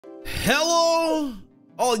Hello,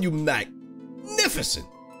 all you magnificent,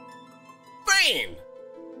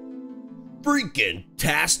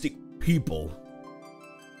 fan-freaking-tastic people.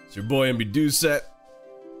 It's your boy MBDuset.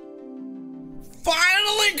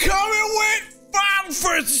 Finally coming with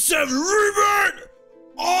FF7 Rebirth!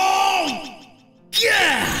 Oh,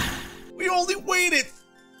 yeah! We only waited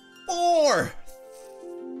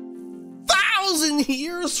 4,000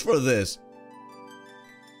 years for this.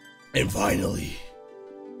 And finally,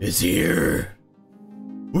 it's here.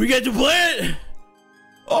 We get to play it!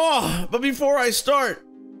 Oh, but before I start,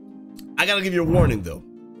 I gotta give you a warning though.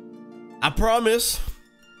 I promise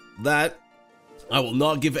that I will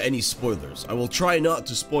not give any spoilers. I will try not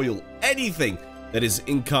to spoil anything that is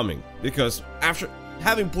incoming, because after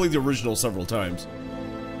having played the original several times,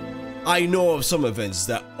 I know of some events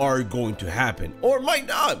that are going to happen, or might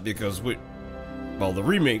not, because with, well, the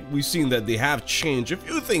remake, we've seen that they have changed a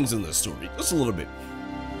few things in the story, just a little bit.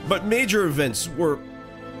 But major events were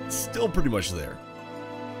still pretty much there.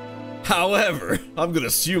 However, I'm gonna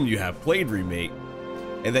assume you have played Remake,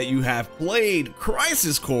 and that you have played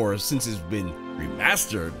Crisis Core since it's been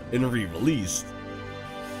remastered and re-released.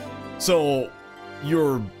 So,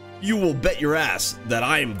 you will bet your ass that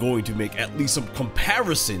I am going to make at least some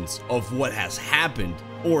comparisons of what has happened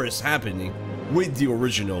or is happening with the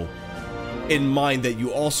original, in mind that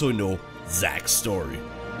you also know Zack's story.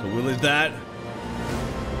 So with that,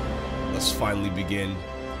 let's finally begin.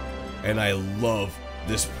 And I love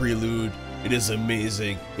this prelude. It is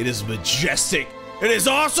amazing. It is majestic. It is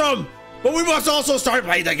awesome! But we must also start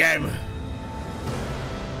playing the game.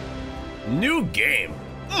 New game.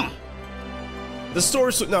 The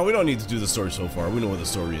story, no, we don't need to do the story so far. We know what the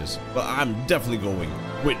story is. But I'm definitely going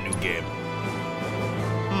with new game.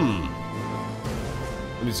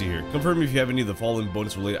 Let me see here. Confirm if you have any of the following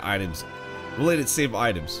bonus related items. Related save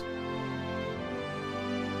items.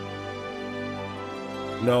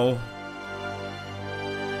 No.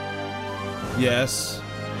 Yes.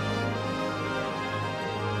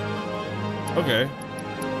 Okay.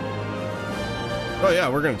 Oh yeah,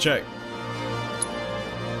 we're gonna check.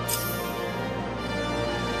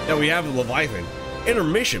 Yeah, we have the Leviathan.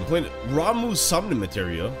 Intermission, playing Ramu's summoning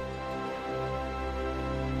materia.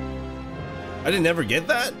 I didn't ever get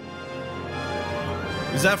that?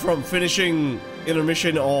 Is that from finishing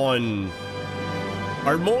intermission on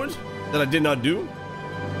hard mode that I did not do?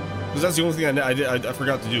 Because that's the only thing I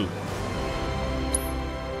forgot to do.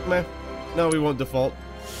 Meh. No, we won't default.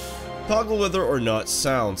 Toggle whether or not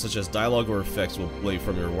sounds such as dialogue or effects will play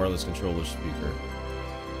from your wireless controller speaker.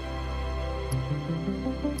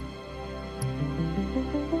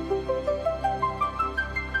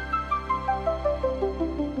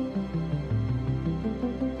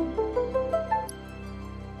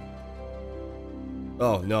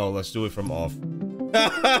 Oh no, let's do it from off.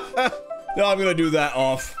 No, I'm gonna do that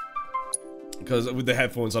off. Because with the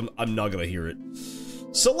headphones, I'm not gonna hear it.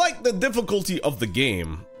 Select the difficulty of the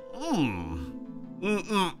game.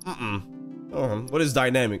 What is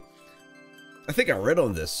dynamic? I think I read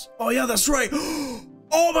on this. Oh yeah, that's right.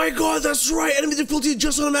 Oh my god, that's right. Enemy difficulty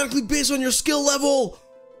adjusts automatically based on your skill level.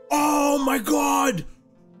 Oh my god.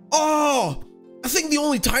 Oh, I think the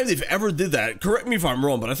only time they've ever did that, correct me if I'm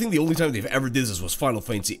wrong, but I think the only time they've ever did this was Final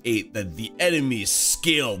Fantasy VIII, that the enemy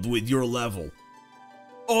scaled with your level.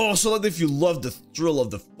 Oh, so like if you love the thrill of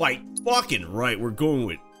the fight, fucking right, we're going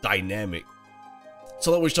with dynamic.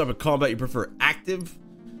 Select which type of combat you prefer, active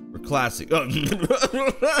or classic. Oh.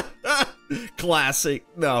 Classic.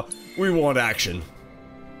 No, we want action.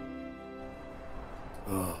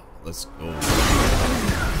 Oh, let's go.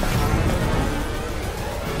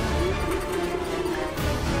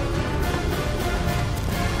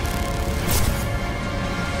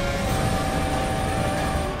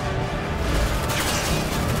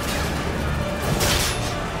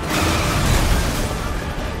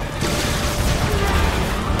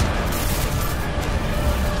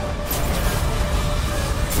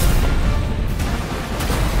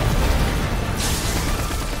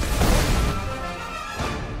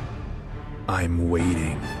 I'm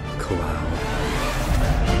waiting, Cloud.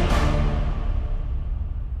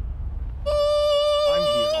 I'm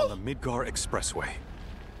here on the Midgar Expressway.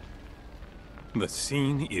 The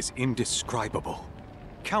scene is indescribable.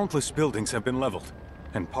 Countless buildings have been leveled,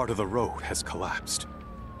 and part of the road has collapsed.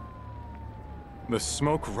 The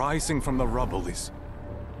smoke rising from the rubble is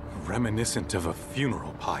reminiscent of a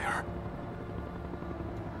funeral pyre.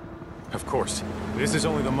 Of course, this is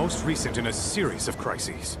only the most recent in a series of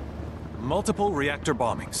crises. Multiple reactor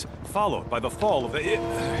bombings, followed by the fall of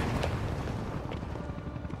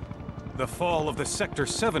the Sector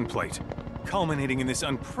 7 plate, culminating in this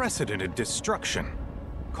unprecedented destruction.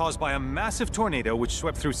 caused by a massive tornado which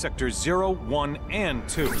swept through sectors 0, 1, and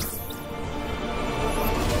 2.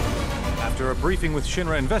 After a briefing with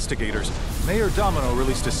Shinra investigators, Mayor Domino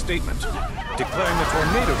released a statement declaring the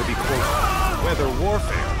tornado to be, quote, weather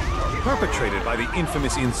warfare, perpetrated by the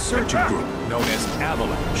infamous insurgent group known as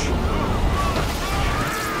Avalanche.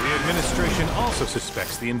 The administration also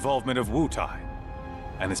suspects the involvement of Wutai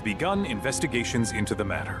and has begun investigations into the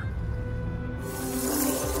matter.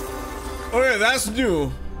 Okay, that's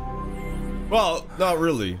new. Well, not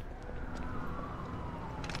really.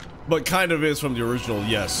 But kind of is from the original,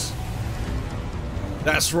 yes.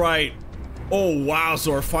 That's right. Oh wow,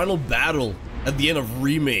 so our final battle at the end of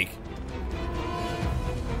Remake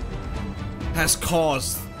has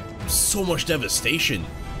caused so much devastation.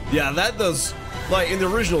 Yeah, that does, like in the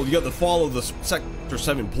original, you got to follow the Sector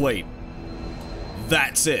 7 plate.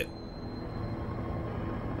 That's it.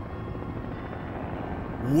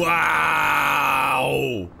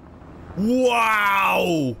 Wow!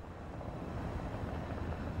 Wow!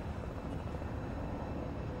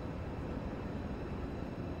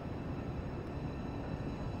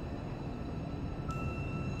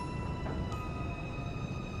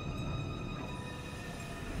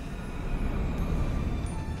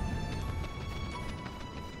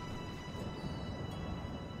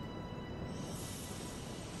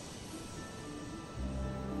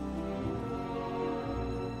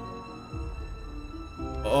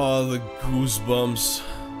 Oh, the goosebumps.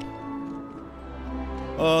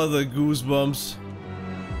 Oh, the goosebumps.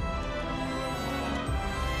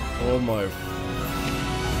 Oh my.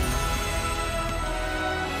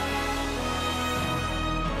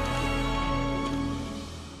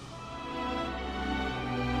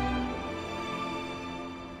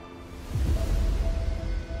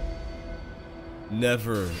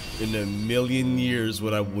 Never in a million years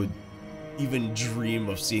would I even dream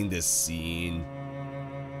of seeing this scene.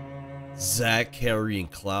 Zack carrying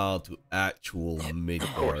Cloud to actual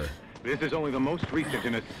Midgar. This is only the most recent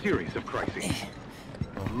in a series of crises.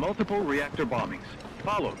 Multiple reactor bombings,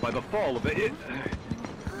 followed by the fall of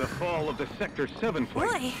the Sector 7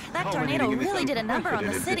 plate. Boy, that tornado really did a number on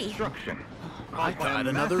the city. I thought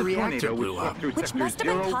another reactor blew up. Which must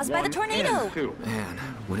have been caused by the tornado. Man,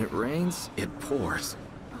 when it rains, it pours.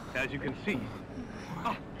 As you can see.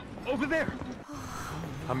 Ah, over there.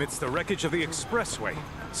 Amidst the wreckage of the expressway,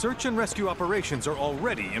 search and rescue operations are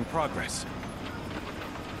already in progress.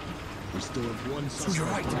 We still have one So you're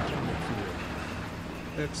right.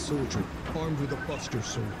 Ex-soldier, armed with a buster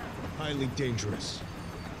sword. Highly dangerous.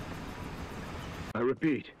 I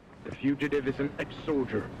repeat, the fugitive is an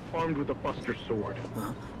ex-soldier, armed with a buster sword.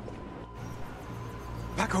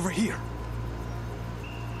 Back over here.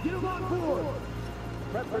 Get him on board!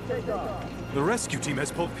 Prep for takeoff. The rescue team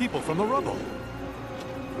has pulled people from the rubble.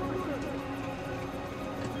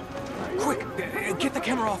 Quick, get the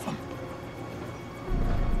camera off them.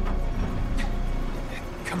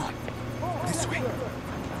 Come on, this way.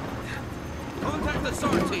 Contact the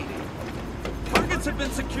SAR team. Targets have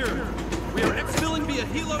been secured. We are exfilling via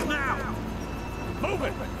helo now. Move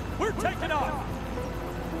it. We're taking off.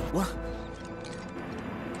 What?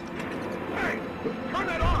 Hey, turn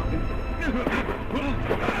that off!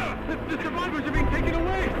 The survivors are being taken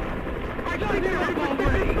away! I got it here!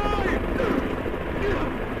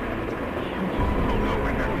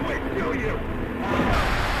 Kill you!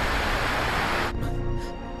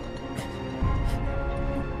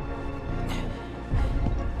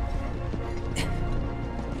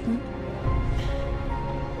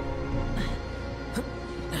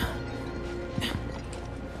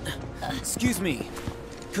 Excuse me.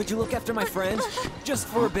 Could you look after my friend? Just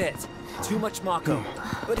for a bit. Too much Mako.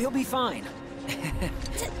 But he'll be fine.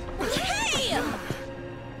 Hey!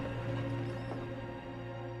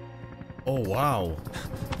 Oh wow.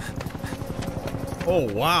 Oh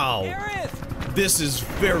wow. Aerith! This is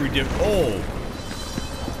very different. Oh.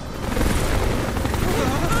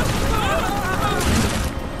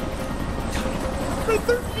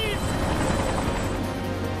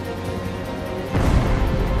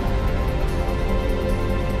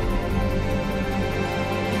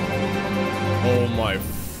 Oh my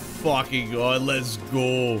fucking god, let's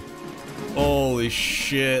go. Holy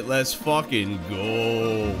shit, let's fucking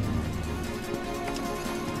go.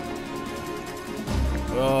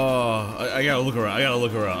 Oh, I gotta look around,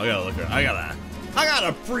 I gotta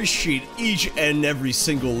appreciate each and every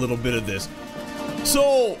single little bit of this.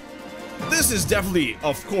 So, this is definitely,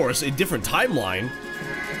 of course, a different timeline.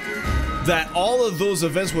 That all of those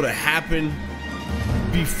events would have happened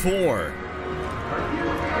before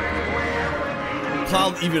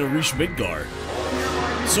Cloud even reached Midgar.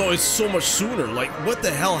 So it's so much sooner. Like, what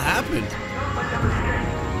the hell happened?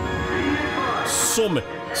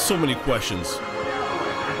 so many questions.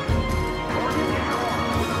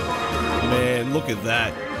 Man, look at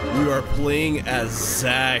that. We are playing as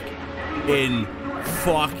Zack in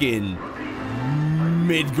fucking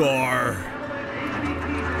Midgar.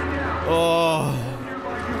 Oh.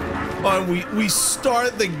 And we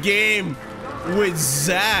start the game with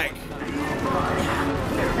Zack.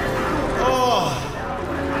 Oh.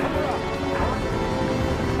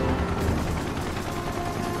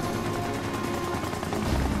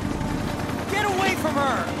 Get away from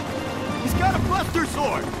her! He's got a Buster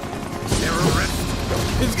Sword! Terrorist!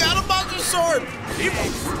 He's got a Buster Sword!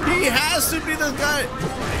 He has to be the guy.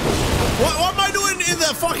 What am I doing in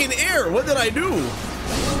the fucking air? What did I do?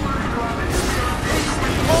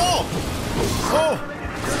 Oh! Oh!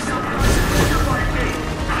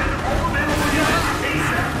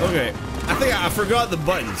 Okay, I think I forgot the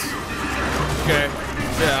buttons. Okay,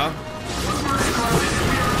 yeah.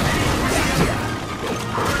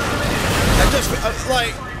 I just,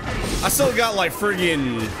 like, I still got like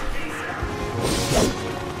friggin'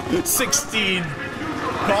 16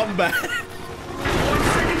 combat.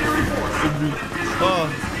 Go!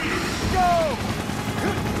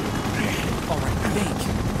 Alright, think.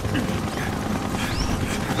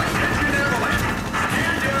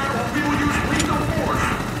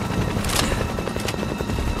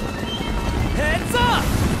 Heads up!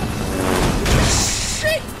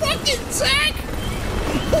 Shit, fucking Zack!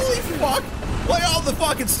 Holy fuck! Play all the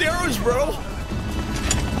fucking steroids, bro!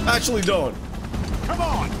 Actually, don't. Come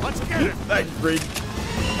on, let's get it! Thanks, Reed.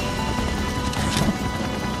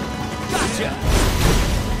 Gotcha!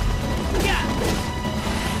 Yeah!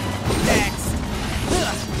 Next!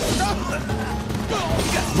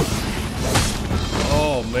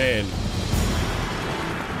 Oh, man.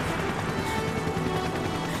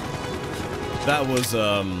 That was,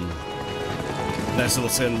 nice little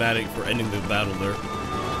cinematic for ending the battle there.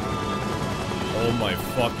 Oh my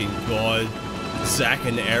fucking god. Zack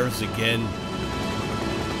and Ares again.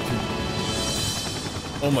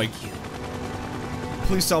 Oh my...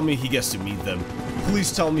 Please tell me he gets to meet them.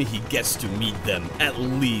 Please tell me he gets to meet them. At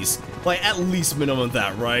least. Like, at least minimum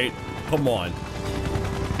that, right? Come on.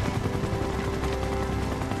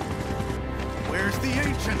 Where's the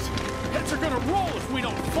ancient? Heads are gonna roll if we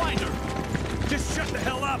don't find her! Just shut the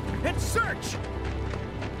hell up and search!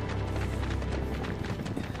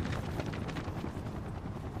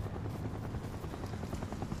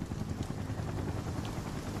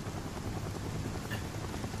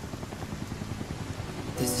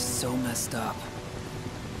 This is so messed up.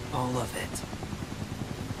 All of it.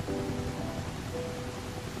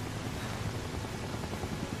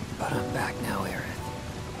 But I'm back now, Aerith.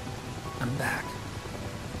 I'm back.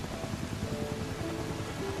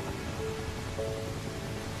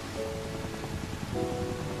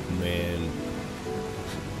 Man.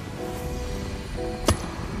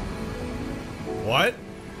 What?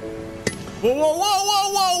 Whoa, whoa, whoa,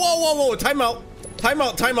 whoa, whoa, whoa, whoa, whoa. Time out. Time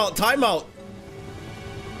out, time out, time out.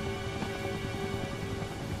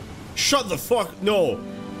 Shut the fuck, no.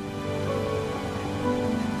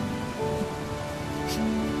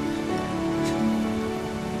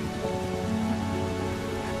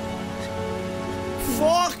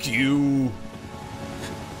 Fuck you.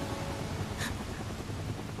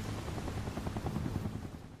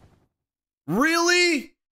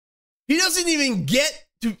 Really? He doesn't even get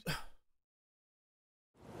to...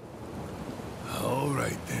 All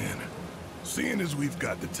right then. Seeing as we've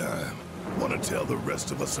got the time, want to tell the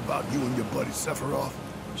rest of us about you and your buddy Sephiroth?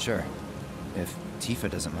 Sure. If Tifa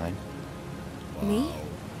doesn't mind. Wow. Me?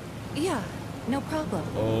 Yeah, no problem.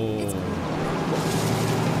 Oh.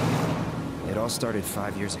 It all started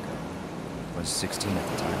 5 years ago. I was 16 at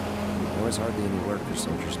the time. There was hardly any work for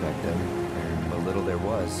soldiers back then, and what little there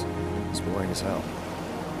was boring as hell.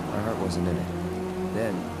 My heart wasn't in it.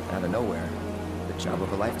 Then, out of nowhere, the job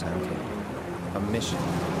of a lifetime came. A mission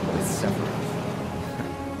with Sephiroth.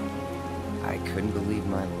 I couldn't believe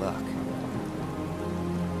my luck.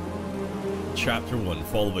 Chapter 1,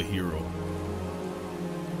 Fall of a Hero.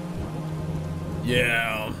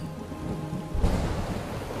 Yeah.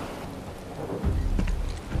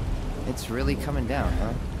 It's really coming down,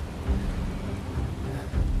 huh?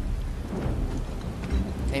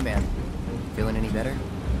 Hey man, feeling any better?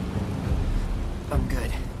 I'm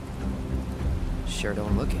good. Sure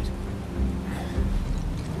don't look it.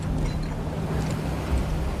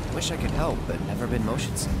 Wish I could help, but never been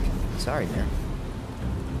motion sick. Sorry, man.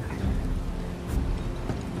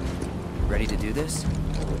 Ready to do this?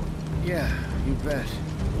 Yeah, you bet.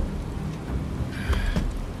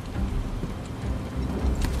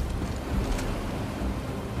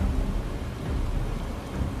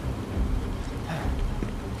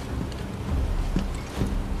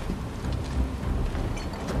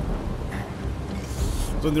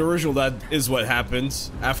 So in the original, that is what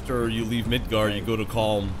happens. After you leave Midgard, you go to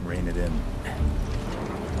Calm. Rein it in.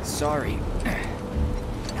 Sorry.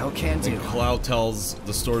 No can do. And Cloud tells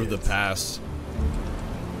the story of the past.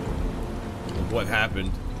 Of what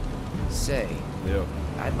happened. Say, yeah.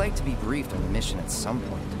 I'd like to be briefed on the mission at some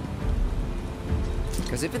point.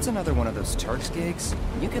 Because if it's another one of those Turks gigs,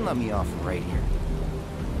 you can let me off right here.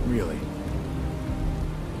 Really?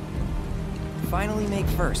 Finally make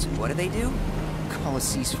first, and what do they do? Call a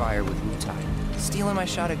ceasefire with Wutai, stealing my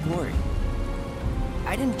shot at glory.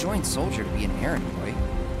 I didn't join Soldier to be an errand boy.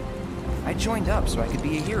 I joined up so I could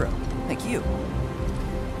be a hero, like you.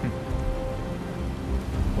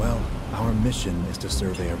 Well, our mission is to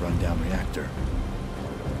survey a rundown reactor.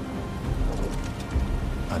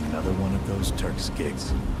 Another one of those Turks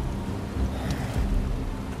gigs.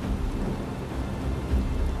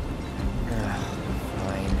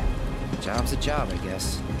 Fine. Job's a job, I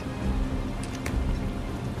guess.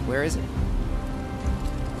 Where is it?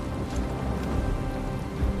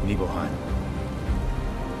 Nibelheim.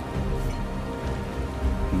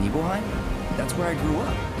 Nibelheim? That's where I grew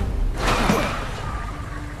up.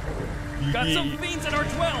 Got some fiends at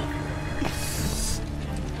R12!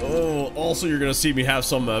 Oh, also you're gonna see me have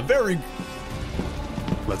some very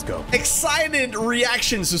Let's go. excited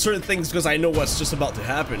reactions to certain things because I know what's just about to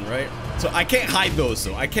happen, right? So I can't hide those,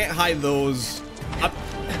 though. I can't hide those.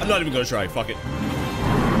 I'm not even gonna try. Fuck it.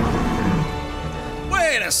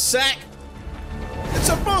 Wait a sec. It's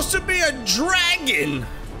supposed to be a dragon.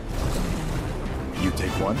 You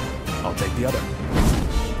take one, I'll take the other.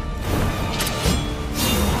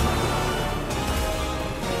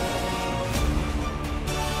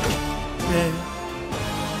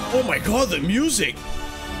 Oh my god, the music!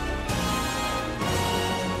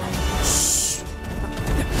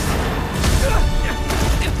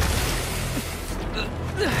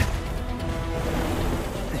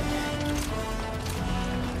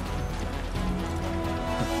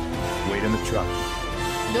 Wait in the truck.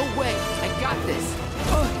 No way! I got this!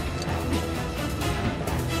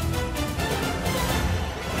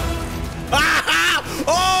 Ah!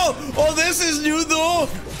 Oh! Oh, this is new though!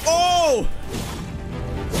 Oh!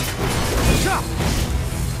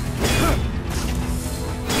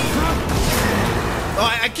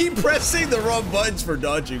 I keep pressing the wrong buttons for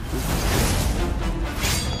dodging.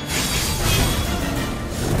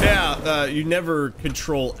 Yeah, you never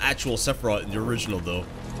control actual Sephiroth in the original though.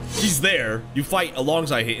 He's there, you fight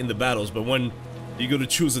alongside him in the battles, but when you go to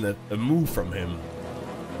choose a move from him,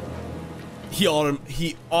 he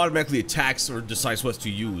automatically attacks or decides what to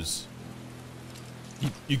use.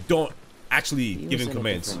 You don't actually give him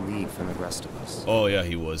commands. He was in a different league from the rest of us. Oh yeah,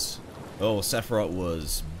 he was. Oh, Sephiroth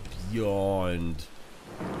was beyond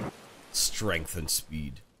strength and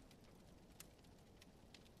speed.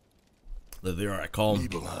 There I call him.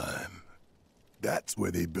 Nibelheim. That's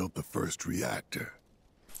where they built the first reactor.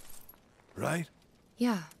 Right?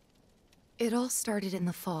 Yeah. It all started in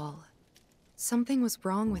the fall. Something was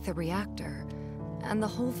wrong with the reactor, and the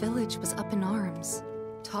whole village was up in arms.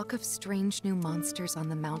 Talk of strange new monsters on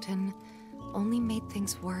the mountain only made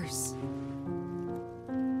things worse.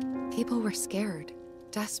 People were scared,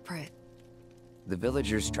 desperate. The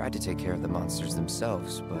villagers tried to take care of the monsters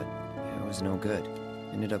themselves, but it was no good.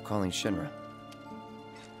 Ended up calling Shinra.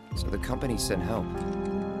 So the company sent help.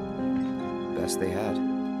 Best they had.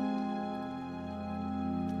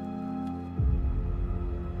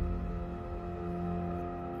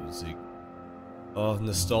 Music. Oh,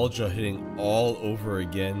 nostalgia hitting all over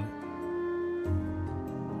again.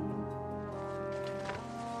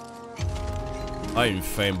 I am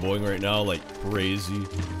fanboying right now like crazy.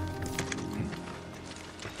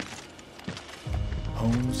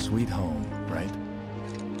 Home sweet home, right?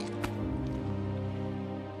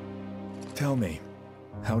 Tell me,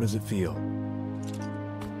 how does it feel?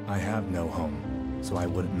 I have no home, so I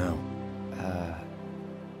wouldn't know.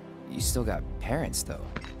 You still got parents though,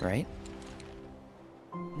 right?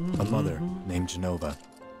 A mother named Genova.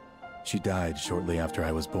 She died shortly after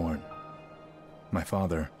I was born. My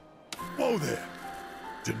father... Whoa there!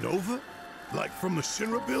 Genova? Like from the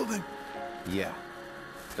Shinra building? Yeah.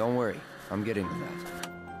 Don't worry, I'm getting to that.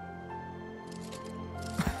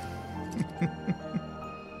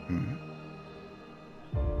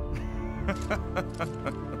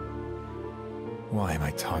 Why am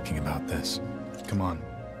I talking about this? Come on,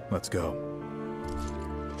 let's go.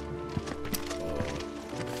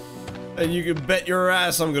 And you can bet your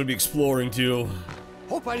ass I'm gonna be exploring too.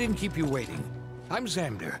 Hope I didn't keep you waiting. I'm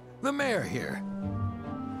Xander, the mayor here.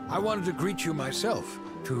 I wanted to greet you myself,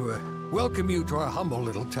 to welcome you to our humble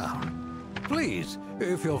little town. Please,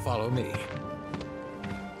 if you'll follow me.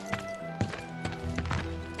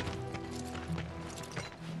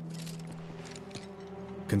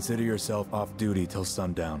 Consider yourself off duty till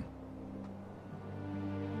sundown.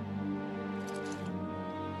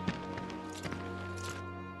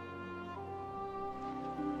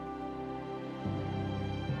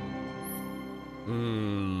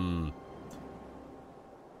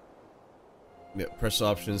 Yeah, press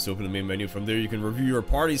options to open the main menu. From there, you can review your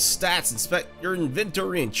party's stats, inspect your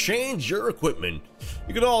inventory, and change your equipment.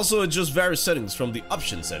 You can also adjust various settings from the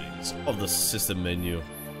option settings of the system menu.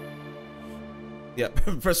 Yeah,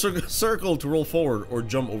 press circle to roll forward or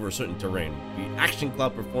jump over a certain terrain. The action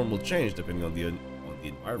cloud performed will change depending on the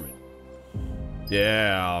environment.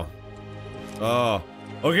 Yeah. Oh,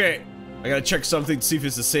 okay. I gotta check something to see if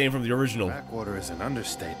it's the same from the original. Backwater is an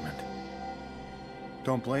understatement.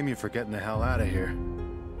 Don't blame you for getting the hell out of here.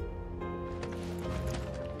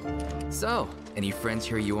 So, any friends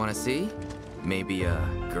here you want to see? Maybe a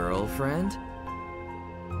girlfriend?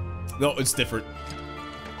 No, it's different.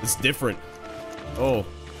 It's different. Oh.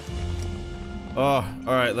 Oh,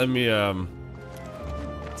 alright, let me, Oh,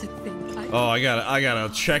 I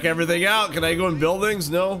gotta check everything out. Can I go in buildings?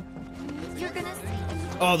 No?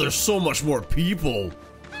 Oh, there's so much more people.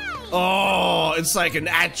 Oh, it's like an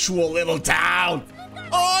actual little town.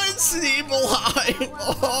 Oh, it's Nibelheim.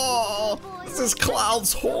 Oh, this is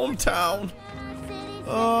Cloud's hometown.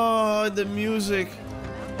 Oh, the music.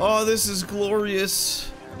 Oh, this is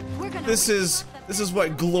glorious. This is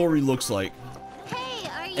what glory looks like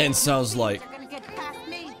and sounds like.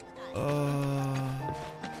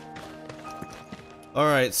 All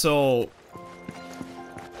right, so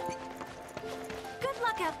good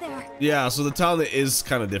luck out there. Yeah, so the town is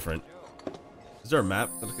kind of different. Is there a map?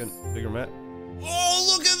 Like a bigger map?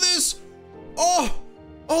 Oh, look at this! Oh,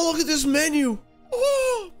 look at this menu!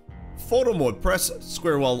 Oh, photo mode. Press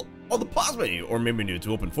square while on the pause menu or main menu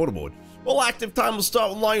to open photo mode. While active time will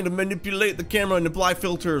start allowing you to manipulate the camera and apply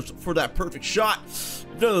filters for that perfect shot. If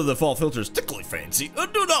none of the default filters tickly fancy,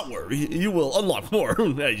 do not worry, you will unlock more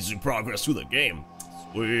as you progress through the game.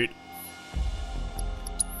 Sweet.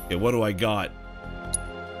 Okay, what do I got?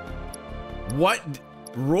 What?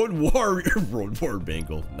 Road Warrior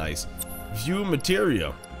Bangle. Nice. View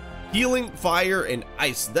Materia. Healing, fire, and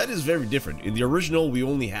ice. That is very different. In the original, we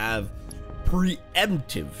only have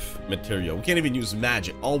preemptive materia. We can't even use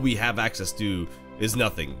magic. All we have access to is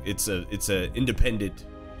nothing. It's a independent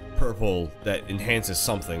purple that enhances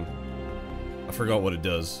something. I forgot what it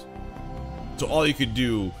does. So all you could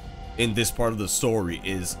do in this part of the story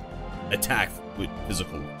is attack with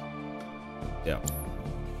physical. Yeah.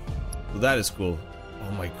 So that is cool.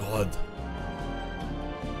 Oh my god.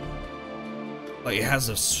 Like, it has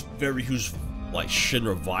a very huge, like,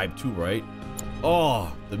 Shinra vibe too, right?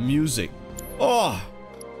 Oh, the music. Oh!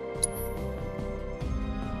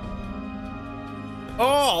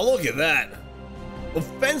 Oh, look at that!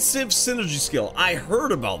 Offensive synergy skill. I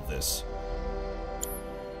heard about this.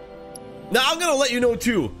 Now, I'm gonna let you know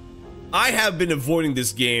too. I have been avoiding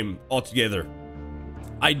this game altogether.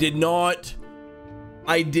 I did not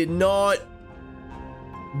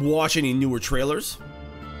watch any newer trailers.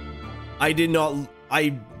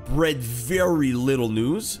 I read very little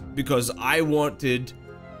news because I wanted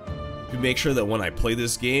to make sure that when I play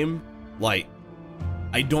this game, like,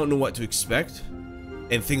 I don't know what to expect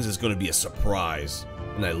and things is going to be a surprise,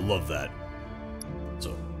 and I love that.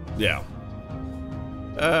 So, yeah.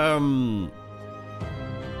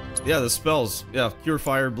 Yeah, the spells. Yeah, Cure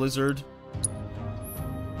Fire, Blizzard.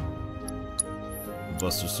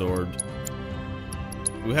 Buster Sword.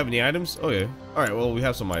 Do we have any items? Oh yeah. Alright, well, we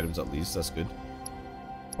have some items at least. That's good.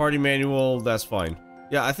 Party manual, that's fine.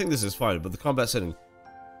 Yeah, I think this is fine, but the combat setting.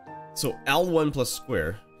 So L1 plus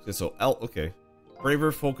square. Okay, so L, okay.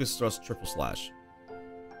 Braver, focus, thrust, triple slash.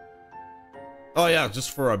 Oh yeah,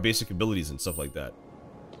 just for our basic abilities and stuff like that.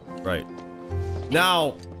 Right.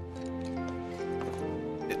 Now...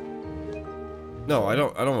 No, I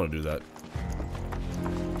don't want to do that.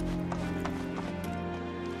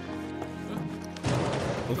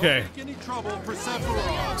 Okay.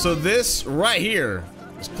 So this right here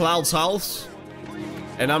is Cloud's house,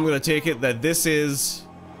 and I'm gonna take it that this is.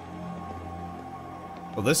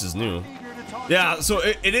 Oh, this is new. Yeah, so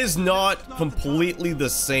it is not completely the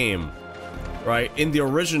same, right? In the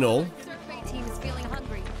original,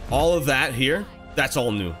 all of that here, that's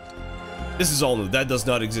all new. This is all new. That does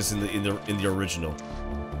not exist in the original.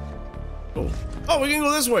 Oh, we can go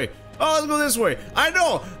this way. Oh, let's go this way. I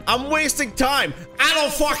know. I'm wasting time. I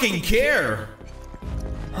don't fucking care.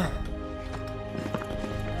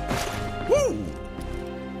 Woo!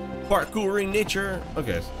 Parkouring nature.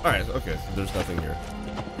 Okay. All right. Okay. So there's nothing here.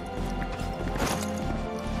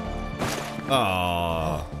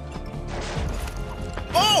 Oh.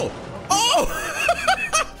 Oh! Oh!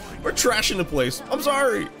 We're trashing the place. I'm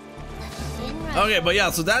sorry. Okay, but yeah,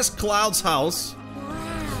 so that's Cloud's house.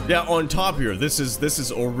 Yeah, on top here, this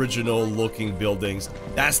is original looking buildings.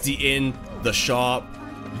 That's the inn, the shop.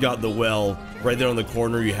 You got the well. Right there on the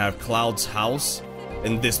corner, you have Cloud's house.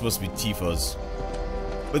 And this must be Tifa's.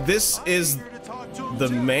 But this is the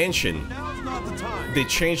mansion. They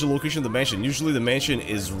changed the location of the mansion. Usually the mansion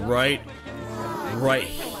is right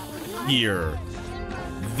here.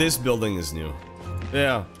 This building is new.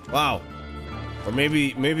 Yeah, wow. Or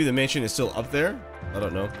maybe the mansion is still up there? I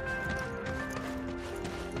don't know.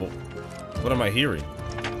 Well, what am I hearing?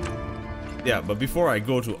 Yeah, but before I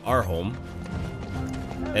go to our home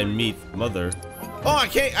and meet Mother. Oh, I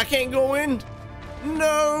can't go in.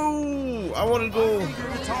 No, I want to go. I'm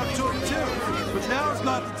eager to talk to him too, but now's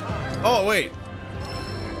not the time. Oh wait.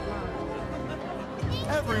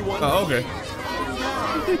 Everyone. Oh, okay.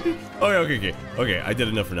 Okay. I did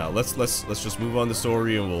enough for now. Let's just move on the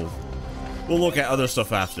story, and we'll look at other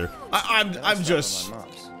stuff after. I'm just. Not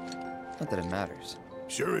that it matters.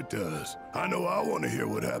 Sure it does. I know I want to hear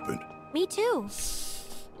what happened. Me too.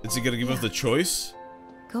 Is he gonna give us the choice?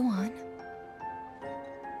 Go on.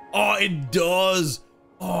 Oh, it does.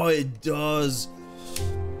 Oh, it does.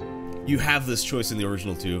 You have this choice in the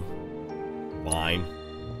original too. Fine.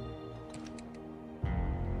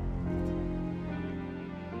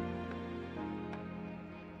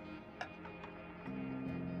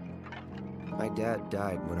 My dad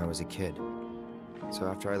died when I was a kid. So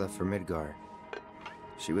after I left for Midgar,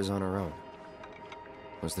 she was on her own.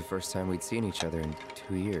 It was the first time we'd seen each other in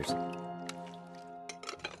 2 years.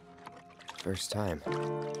 First time.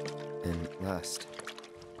 And last.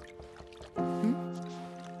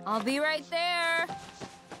 I'll be right there.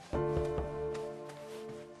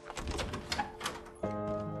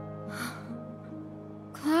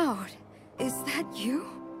 Cloud, is that you?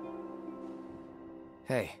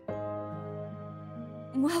 Hey.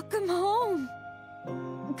 Welcome home.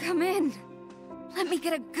 Come in. Let me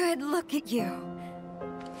get a good look at you.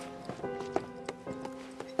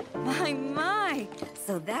 My.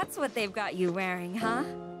 So that's what they've got you wearing, huh?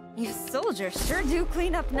 You soldiers sure do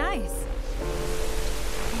clean up nice.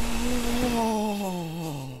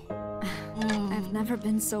 I've never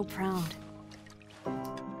been so proud.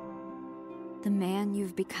 The man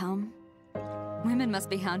you've become. Women must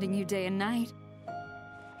be hounding you day and night.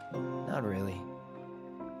 Not really.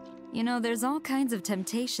 You know, there's all kinds of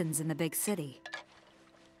temptations in the big city.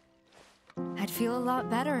 I'd feel a lot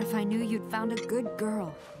better if I knew you'd found a good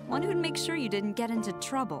girl. One who'd make sure you didn't get into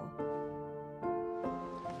trouble.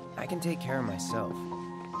 I can take care of myself.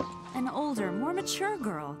 An older, more mature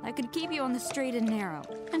girl that could keep you on the straight and narrow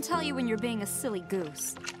and tell you when you're being a silly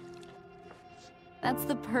goose. That's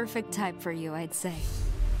the perfect type for you, I'd say.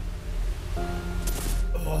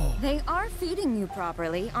 Oh. They are feeding you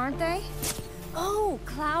properly, aren't they? Oh,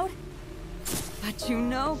 Cloud. But you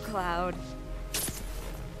know, Cloud.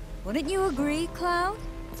 Wouldn't you agree, Cloud?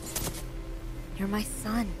 You're my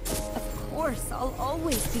son. Of course, I'll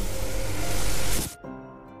always be.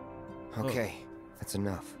 Okay, that's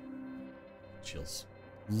enough. Chills.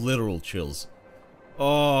 Literal chills.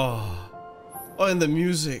 Oh, and the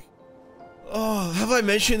music. Oh, have I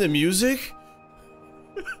mentioned the music?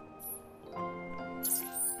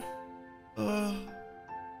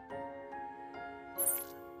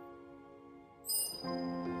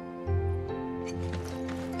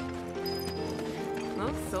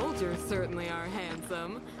 Most soldiers certainly are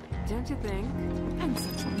handsome, don't you think? And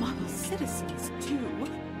such model citizens, too.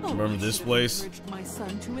 Oh, Remember this place? My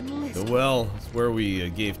son to enlist. The well is where we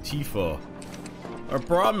gave Tifa our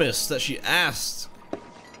promise that she asked.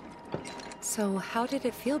 So how did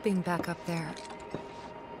it feel being back up there?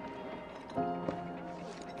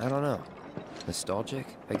 I don't know. Nostalgic,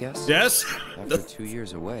 I guess? Yes? After 2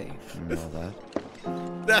 years away and all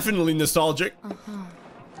that. Definitely nostalgic. Uh-huh.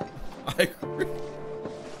 I agree.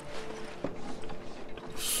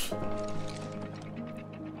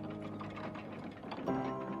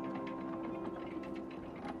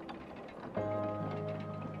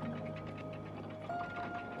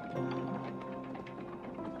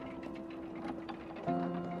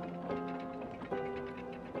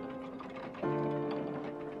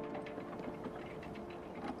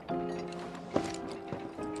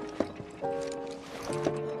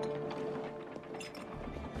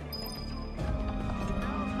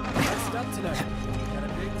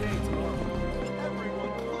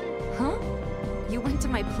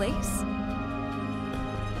 Place?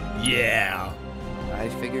 Yeah. I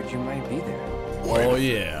figured you might be there. Oh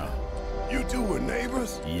yeah. You two were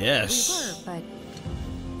neighbors? Yes. We were,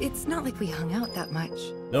 but it's not like we hung out that much.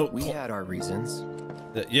 Nope. We had our reasons.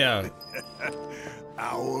 Yeah.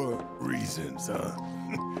 Our reasons, huh?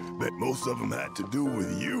 Bet most of them had to do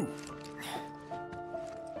with you.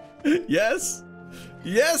 Yes.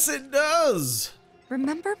 Yes, it does.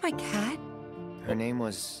 Remember my cat? Her name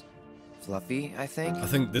was Fluffy, I think? I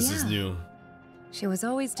think this is Yeah. new. She was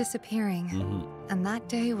always disappearing, and that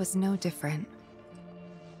day was no different.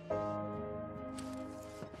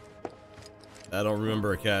 I don't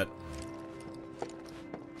remember a cat.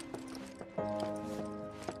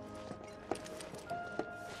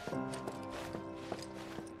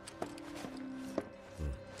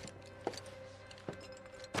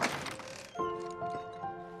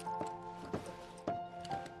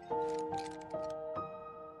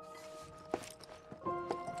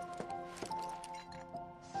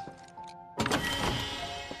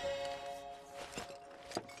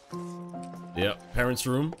 Yep, parents'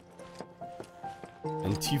 room.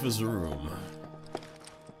 And Tifa's room.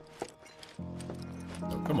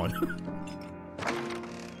 Oh, come on.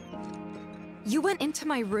 You went into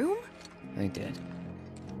my room? I did.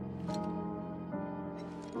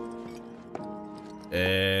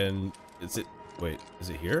 And is it, wait,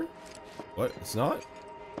 is it here? What, it's not?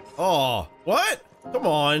 Oh, what? Come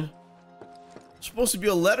on. There's supposed to be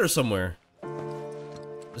a letter somewhere.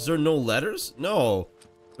 Is there no letters? No.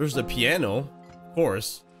 There's the piano, of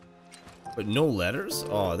course. But no letters?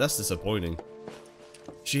 Oh, that's disappointing.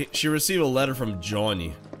 She received a letter from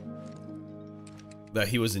Johnny. That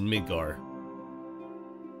he was in Midgar.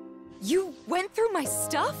 You went through my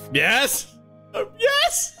stuff? Yes!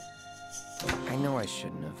 Yes! I know I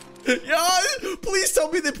shouldn't have. Yeah, please tell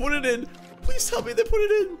me they put it in. Please tell me they put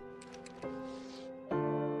it in.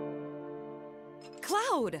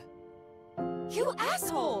 Cloud! You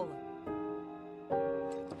asshole!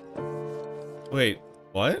 Wait,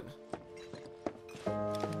 what?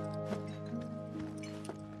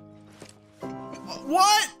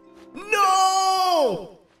 What?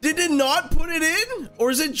 No! Did it not put it in? Or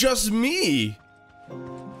is it just me?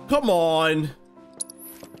 Come on.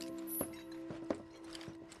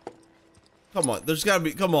 Come on, there's gotta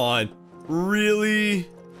be, come on. Really?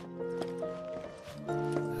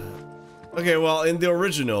 Okay, well, in the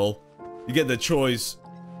original, you get the choice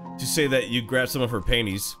to say that you grab some of her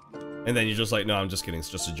panties, and then you're just like, no, I'm just kidding, it's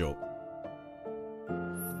just a joke.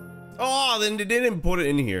 Oh, then they didn't put it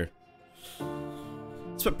in here.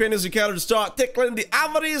 Spec panties encounter to start tickling the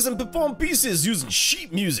avarice and perform pieces using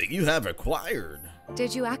sheet music you have acquired.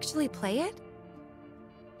 Did you actually play it?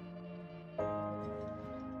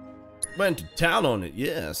 Went to town on it,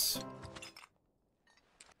 yes.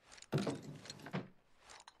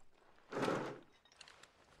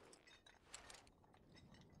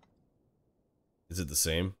 Is it the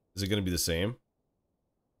same? Is it gonna be the same?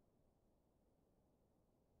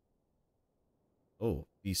 Oh,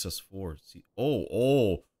 B sus 4. C. Oh,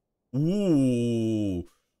 oh. Ooh.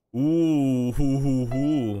 Ooh. Hoo, hoo,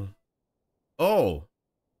 hoo. Oh.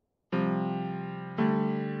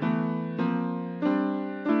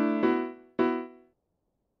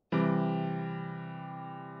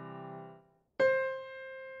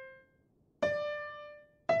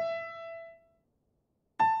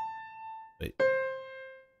 Wait.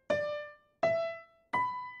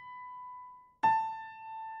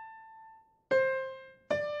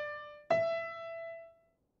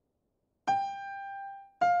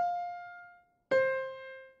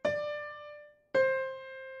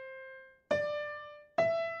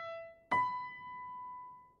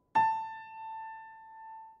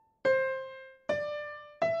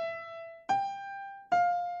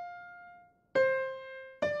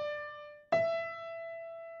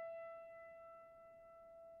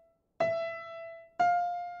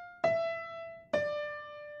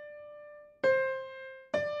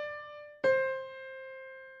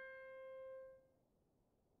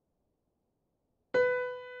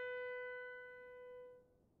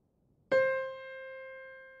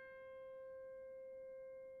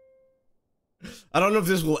 I don't know if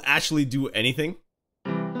this will actually do anything.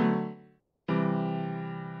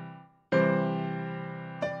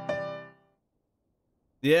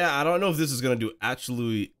 Yeah, I don't know if this is gonna do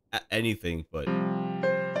actually anything, but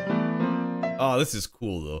oh, this is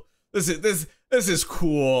cool though. This is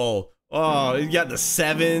cool. Oh, you got the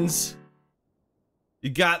 7s. You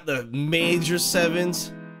got the major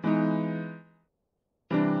 7s.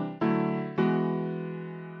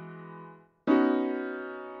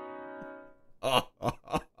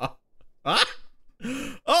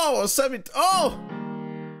 Oh, 7. Oh.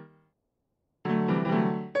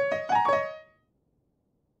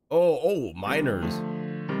 Oh, minors.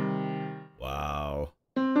 Wow.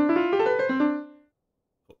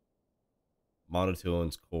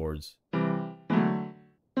 Monotones, chords.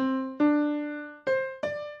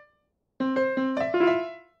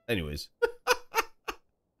 Anyways.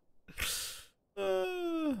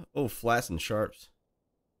 Oh, flats and sharps.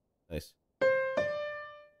 Nice.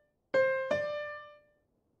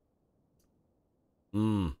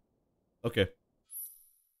 Okay.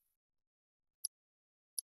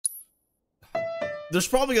 There's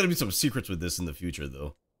probably gonna be some secrets with this in the future,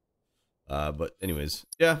 though. But anyways,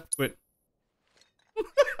 yeah, quit.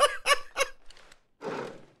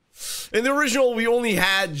 In the original, we only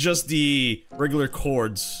had just the regular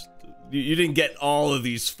chords. You didn't get all of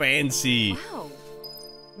these fancy... Wow.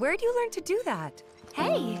 Where'd you learn to do that?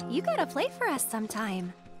 Hey, you gotta play for us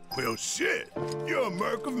sometime. Well, shit. You're a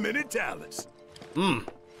merc of many talents.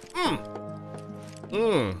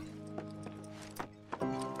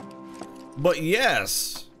 But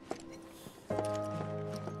yes.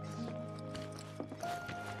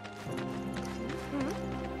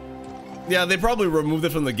 Yeah, they probably removed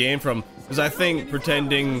it from the game because I think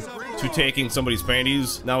pretending to taking somebody's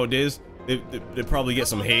panties nowadays, they probably get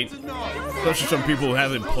some hate. Especially some people who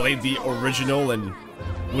haven't played the original and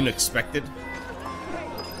wouldn't expect it.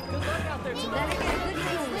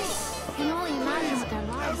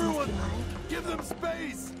 Give them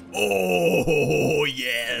space. Oh,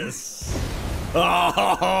 yes.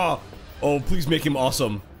 Oh, please make him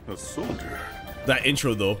awesome. A soldier. That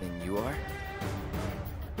intro, though. And you are?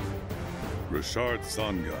 Richard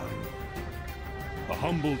Sangan, a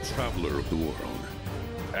humble traveler of the world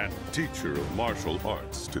and teacher of martial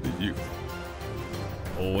arts to the youth.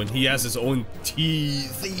 Oh, and he has his own team.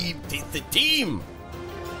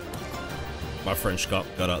 My French got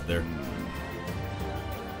out there.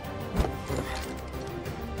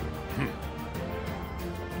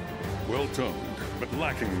 Well toned, but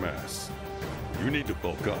lacking mass. You need to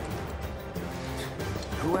bulk up.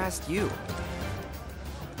 Who asked you?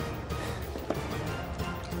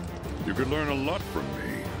 You could learn a lot from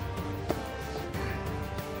me.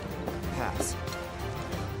 Pass.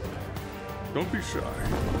 Don't be shy.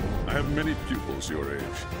 I have many pupils your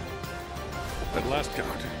age. At last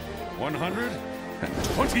count,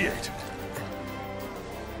 128.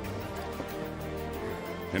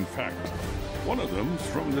 In fact, one of them's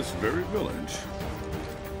from this very village.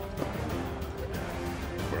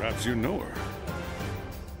 Perhaps you know her.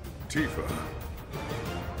 Tifa.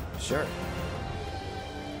 Sure.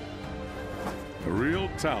 A real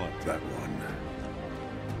talent, that one.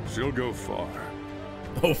 She'll go far.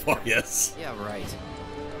 Oh, fuck yes. Yeah, right.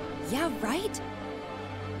 Yeah, right?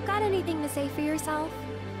 Got anything to say for yourself?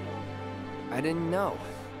 I didn't know.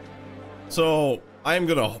 So I'm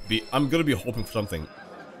gonna be hoping for something.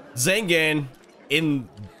 Zangan in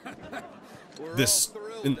the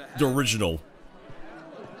original,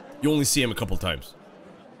 you only see him a couple times.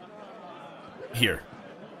 Here.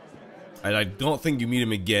 And I don't think you meet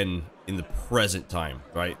him again in the present time,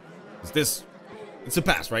 right? It's the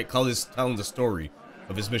past, right? Cloud is telling the story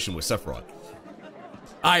of his mission with Sephiroth.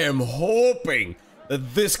 I am hoping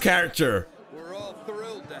that this character,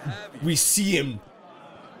 we see him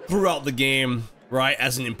throughout the game, right?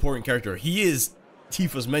 As an important character. He is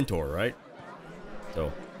Tifa's mentor, right?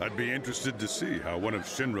 So I'd be interested to see how one of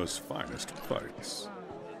Shinra's finest fights.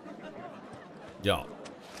 Yeah.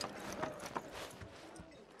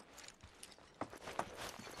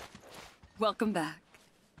 Welcome back.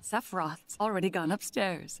 Sephiroth's already gone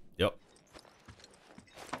upstairs. Yep.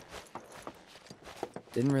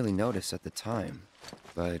 Didn't really notice at the time,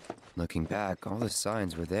 but looking back, all the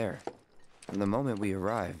signs were there. From the moment we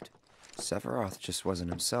arrived, Sephiroth just wasn't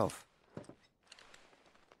himself.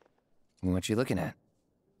 What you looking at?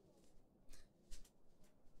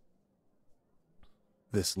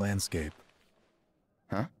 This landscape.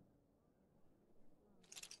 Huh?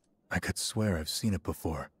 I could swear I've seen it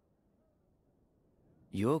before.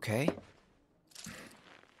 You okay?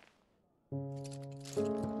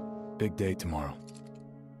 Big day tomorrow.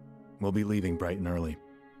 We'll be leaving bright and early.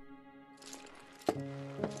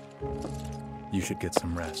 You should get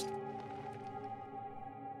some rest.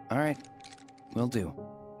 All right, will do.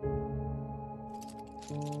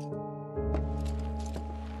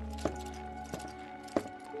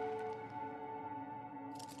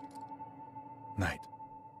 Night.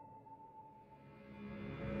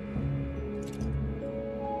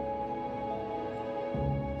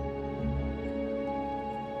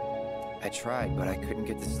 I tried, but I couldn't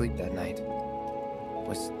get to sleep that night.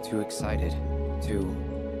 Was too excited, too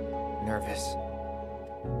nervous.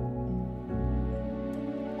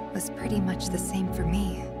 Was pretty much the same for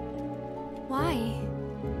me. Why?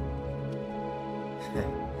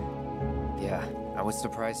 Yeah, I was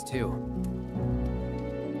surprised too.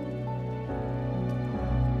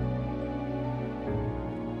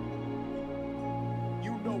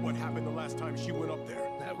 You know what happened the last time she went up there.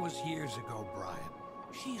 That was years ago, Brian.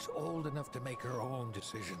 She's old enough to make her own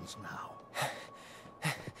decisions now.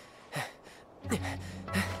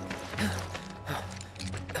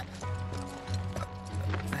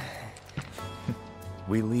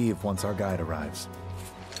 We leave once our guide arrives.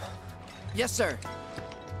 Yes, sir.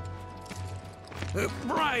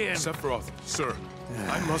 Brian! Sephiroth, sir,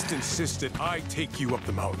 I must insist that I take you up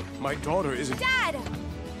the mountain. My daughter isn't... Dad!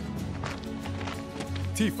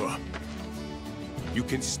 Tifa, you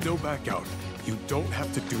can still back out. You don't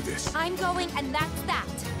have to do this. I'm going, and that's that.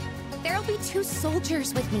 There'll be 2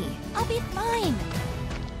 soldiers with me. I'll be fine.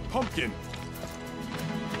 Pumpkin!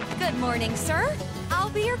 Good morning, sir. I'll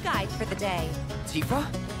be your guide for the day. Tifa?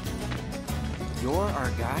 You're our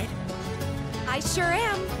guide? I sure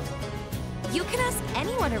am. You can ask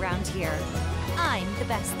anyone around here. I'm the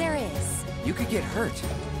best there is. You could get hurt.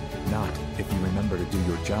 Not if you remember to do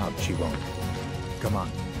your job, she won't. Come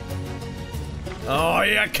on. Oh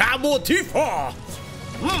yeah, Cowboy Tifa!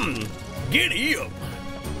 Get him!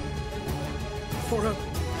 For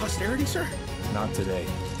posterity, sir? Not today.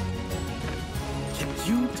 Can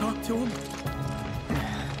you talk to him?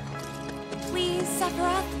 Please,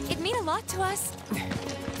 Sephiroth. It'd mean a lot to us.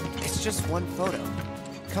 It's just one photo.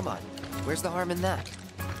 Come on, where's the harm in that?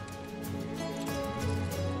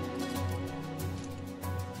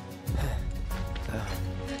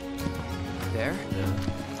 There?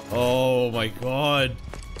 Oh my god.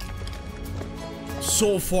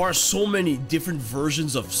 So far, so many different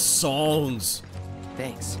versions of songs.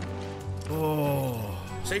 Thanks. Oh.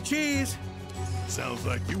 Say cheese. Sounds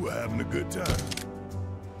like you were having a good time.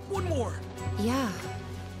 One more. Yeah,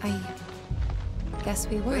 I guess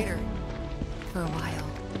we were. Later. For a while.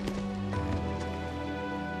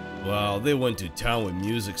 Wow, they went to town with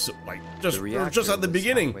music, so like just The at reactor the was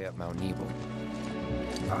beginning. halfway up Mount Nibel.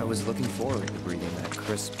 I was looking forward to breathing that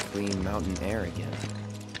crisp, clean mountain air again.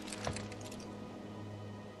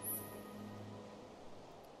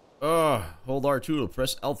 Hold R2 to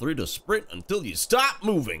press L3 to sprint until you stop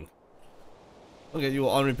moving. Okay, you will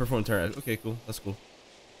already perform turn. Okay, cool. That's cool.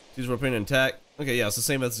 These were pin and attack. Okay, yeah, it's the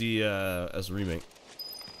same as the remake.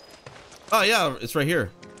 Oh yeah, it's right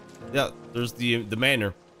here. Yeah, there's the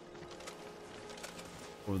manor.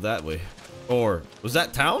 Over that way. Or was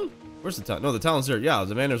that town? Where's the town? No, the town's there. Yeah,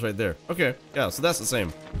 the manor's right there. Okay, yeah, so that's the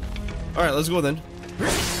same. All right, let's go then.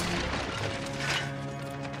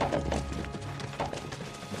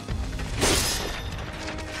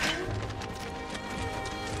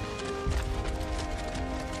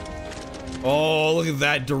 Oh, look at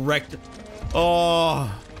that direct.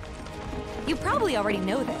 Oh. You probably already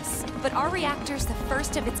know this, but our reactor's the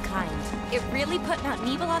first of its kind. It really put Mount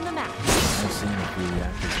Nibel on the map. I've seen a few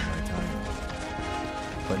reactors in my time,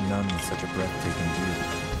 but none with such a breathtaking view.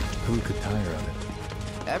 Who could tire of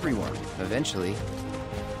it? Everyone, eventually.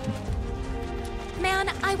 Man,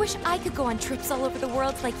 I wish I could go on trips all over the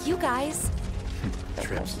world like you guys.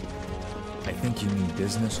 Trips. I think you mean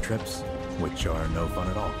business trips, which are no fun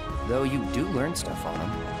at all. Though you do learn stuff on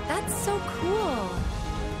them. That's so cool.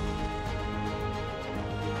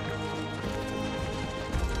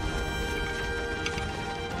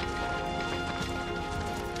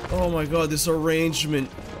 Oh my god, this arrangement.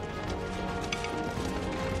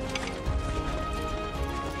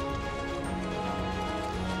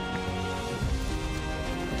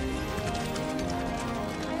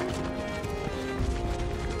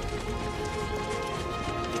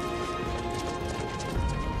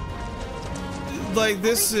 Like,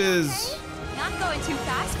 this is... Not going too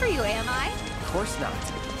fast for you, am I? Of course not.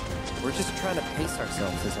 We're just trying to pace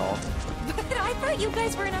ourselves is all. But I thought you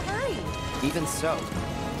guys were in a hurry. Even so,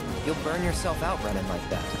 you'll burn yourself out running like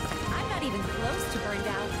that. I'm not even close to burned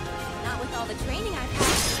out. Not with all the training I've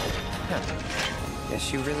had.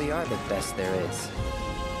 Guess you really are the best there is.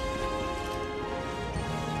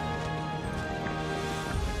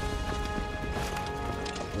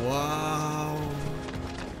 Wow.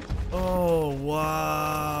 Oh,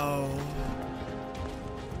 wow.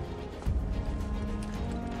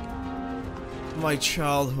 My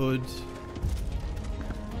childhood.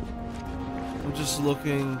 I'm just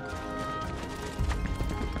looking.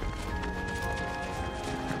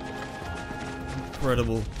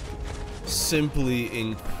 Incredible. Simply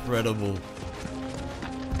incredible.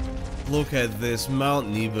 Look at this, Mount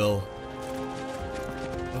Nibel.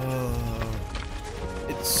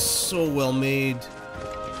 It's so well made.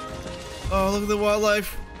 Oh, look at the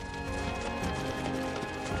wildlife.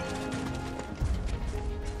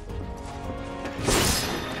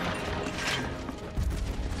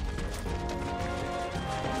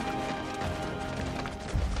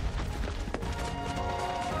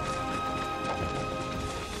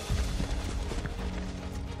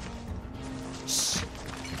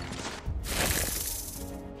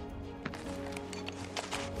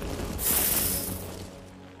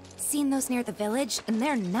 found those near the village, and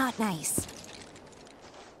they're not nice.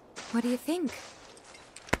 What do you think?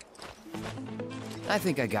 I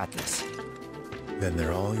think I got this. Then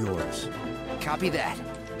they're all yours. Copy that.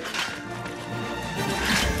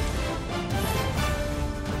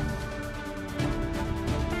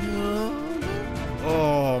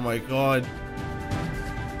 Oh my god.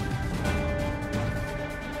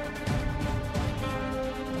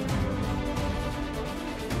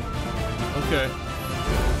 Okay.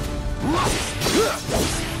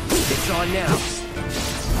 It's on now.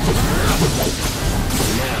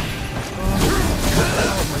 Now.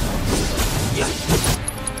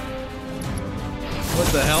 What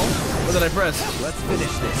the hell? What did I press? Let's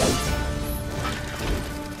finish this.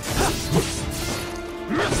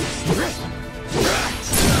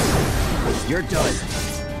 You're done.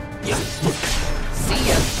 See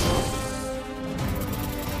ya.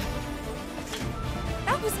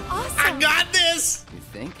 That was awesome. I got this. You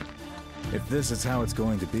think? If this is how it's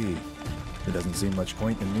going to be, there doesn't seem much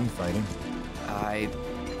point in me fighting. I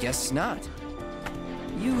guess not.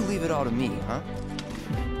 You leave it all to me, huh?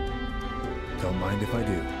 Don't mind if I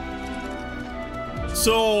do.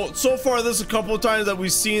 So far there's a couple of times that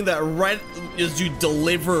we've seen that right as you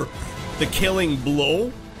deliver the killing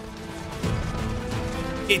blow,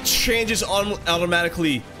 it changes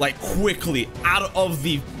automatically, like quickly, out of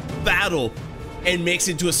the battle and makes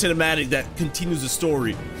it into a cinematic that continues the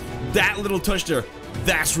story. That little touch there,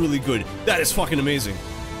 that's really good. That is fucking amazing.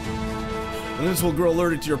 And this will grow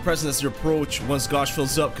alerted to your presence as you approach. Once Gosh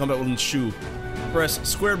fills up, combat will ensue. Press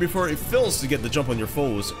square before it fills to get the jump on your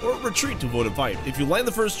foes, or retreat to avoid a fight. If you land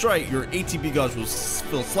the first strike, your ATB gauge will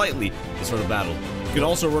fill slightly to start the battle. You can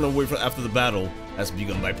also run away after the battle has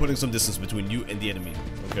begun by putting some distance between you and the enemy.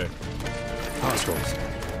 Okay. Hostiles.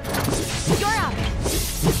 You're up.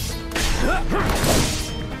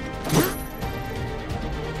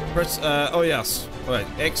 Press, oh yes. Alright,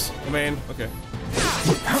 X, command, okay.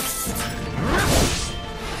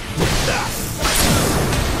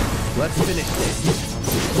 Let's finish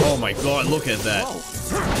this. Oh my god, look at that.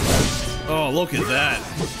 Oh, look at that.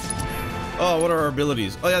 Oh, what are our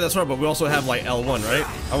abilities? Oh yeah, that's right, but we also have like L1, right?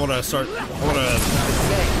 I wanna start,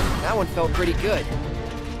 That one felt pretty good.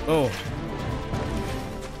 Oh.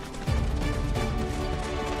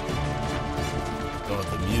 God,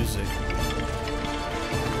 the music.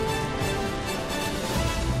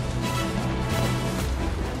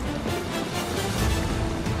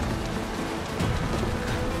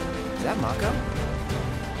 Is that Mako?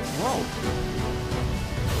 Whoa.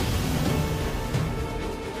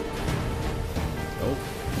 Oh.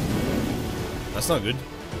 That's not good.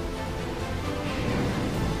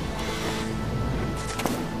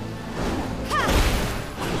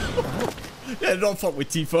 Yeah, don't fuck with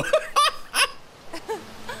Tifa.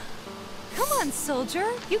 Come on,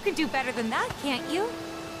 soldier. You can do better than that, can't you?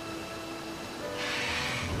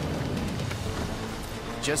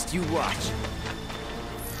 Just you watch.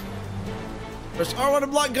 Press R1 to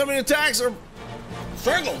block incoming attacks or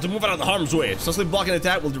circle to move out of the harm's way. Successfully blocking an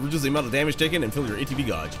attack will reduce the amount of damage taken and fill your ATB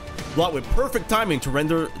gauge. Block with perfect timing to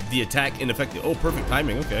render the attack ineffective. Oh, perfect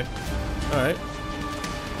timing. Okay. All right.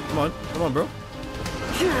 Come on, bro.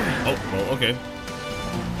 Oh, well, okay.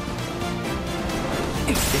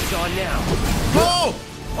 It's on now. Oh!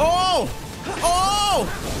 Oh! Oh!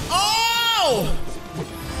 Oh!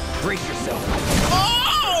 Brace yourself.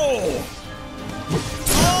 Oh!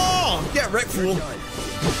 Oh! Get wrecked, fool.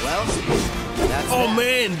 Well, that's oh that.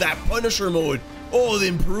 Man, that Punisher mode. Oh, they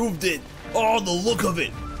improved it. Oh, the look of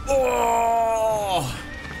it. Oh!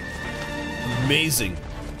 Amazing.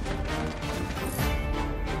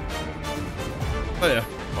 Oh yeah.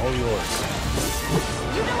 All yours.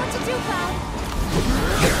 You know what to do, Cloud.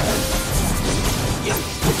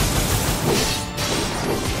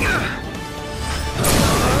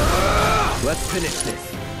 Let's finish this.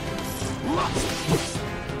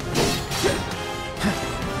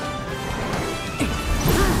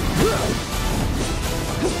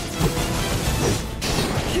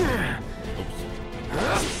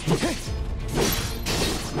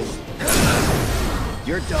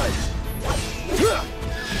 You're done.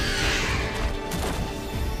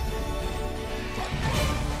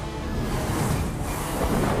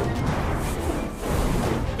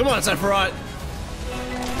 Come on, Sephiroth.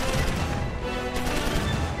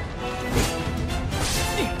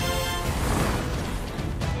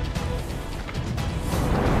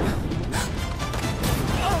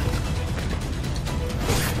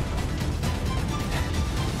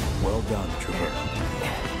 Well done, Trooper.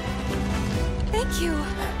 Thank you.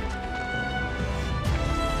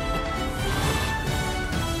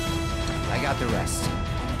 I got the rest.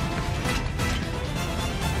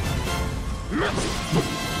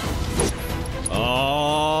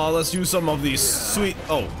 Oh, let's use some of these sweet.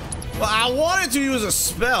 Oh, well, I wanted to use a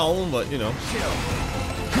spell, but you know.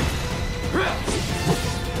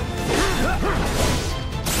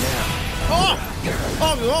 Oh!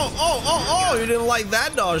 Oh! You didn't like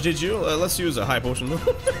that dodge, did you? Let's use a high potion.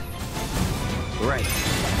 Right.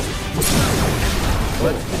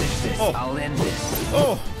 Let's finish this. I'll end this.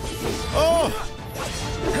 Oh!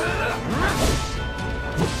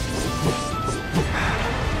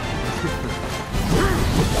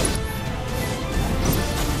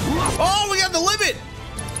 Oh, we got the limit!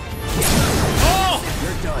 Oh!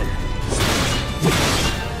 You're done.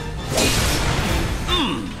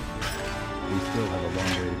 We still have a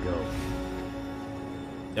long way to go.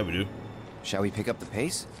 Yeah, we do. Shall we pick up the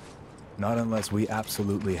pace? Not unless we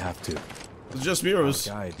absolutely have to. It's just mirrors.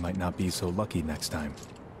 Our guide might not be so lucky next time.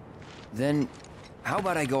 Then, how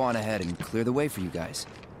about I go on ahead and clear the way for you guys?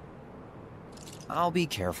 I'll be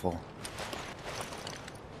careful.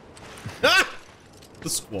 Ah! The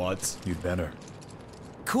squads. You'd better.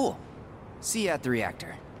 Cool. See you at the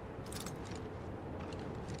reactor.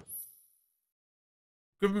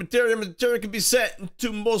 Materia can be set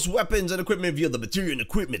into most weapons and equipment via the Materia and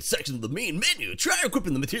equipment section of the main menu. Try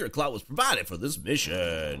equipping the Materia cloud was provided for this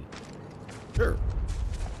mission. Sure.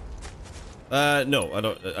 No,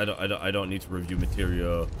 I don't need to review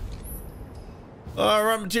Materia.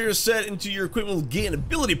 Alright, Materia set into your equipment will gain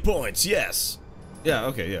ability points, yes. Yeah,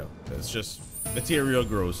 okay, yeah. It's just Materia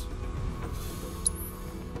grows.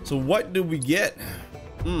 So what do we get?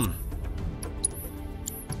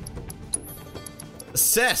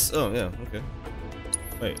 Assess. Oh yeah, okay.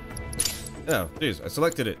 Wait. Yeah, jeez, I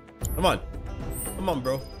selected it. Come on,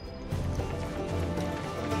 bro.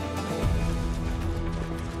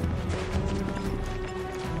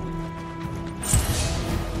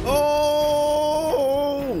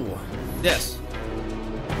 Oh, yes.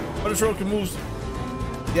 Punisher can move.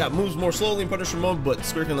 Yeah, moves more slowly in Punisher mode, but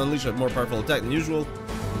Square can unleash a more powerful attack than usual.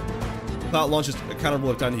 Cloud launches a counterable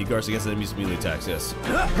of time he guards against enemies' melee attacks. Yes.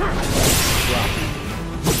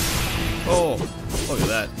 Oh, look at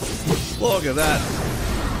that. Look at that.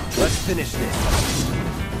 Let's finish this.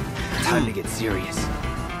 Time to get serious.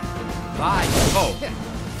 Bye. Oh.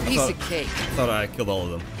 Piece of cake. I thought I killed all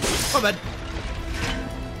of them. My bad.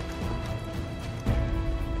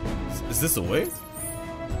 Is this the way?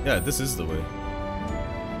 Yeah, this is the way.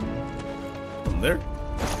 From there?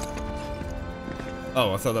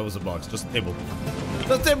 Oh, I thought that was a box. Just a table.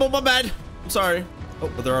 Just a table, my bad. I'm sorry. Oh,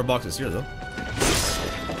 but there are boxes here, though.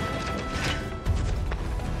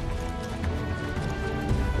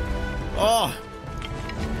 Oh!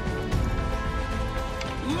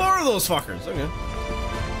 More of those fuckers. Okay.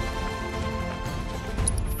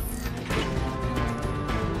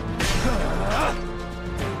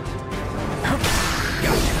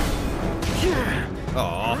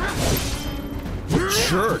 Aw.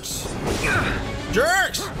 Jerks.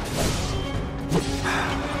 Jerks!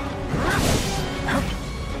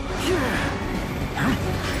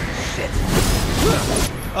 Shit.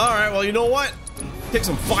 Alright, well, you know what? Take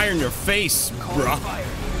some fire in your face, bruh.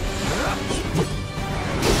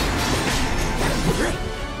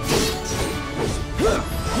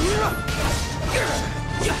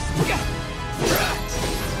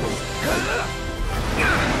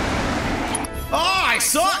 Oh, I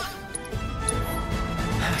suck!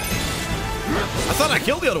 I thought I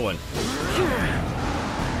killed the other one.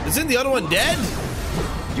 Isn't the other one dead?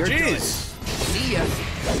 You're Jeez. Done. See ya.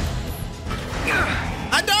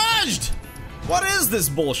 I dodged! What is this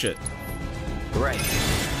bullshit? Right.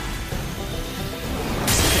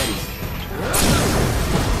 Steady.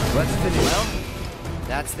 Let's finish. Well,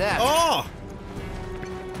 that's that. Oh!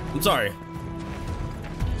 I'm sorry.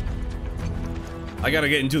 I gotta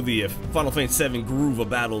get into the Final Fantasy VII groove of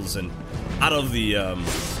battles and out of the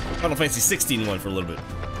Final Fantasy 16 one for a little bit.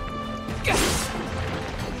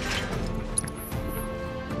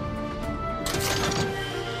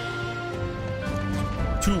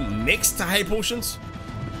 Two mixed high potions?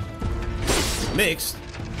 Mixed?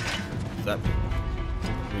 Is that...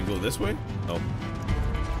 Can we go this way? Oh.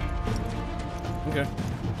 Okay.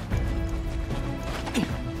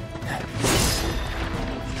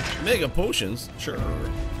 Mega potions? Sure.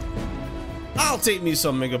 I'll take me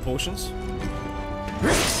some mega potions.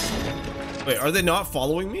 Wait, are they not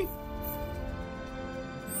following me?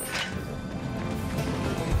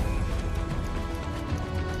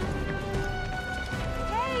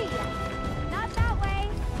 Hey! Not that way!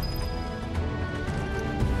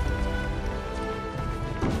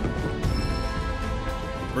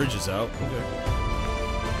 Bridge is out. Okay.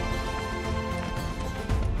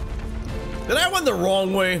 Did I went the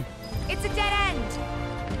wrong way? It's a dead end.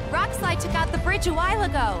 Rockslide took out the bridge a while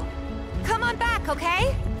ago. Come on back,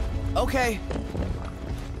 okay? Okay.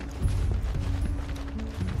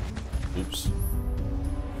 Oops.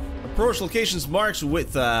 Approach locations marked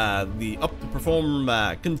with the up to perform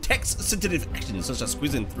context-sensitive actions such as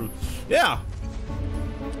squeezing through. Yeah.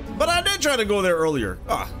 But I did try to go there earlier.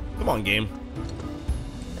 Ah, come on, game.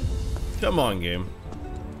 Come on, game.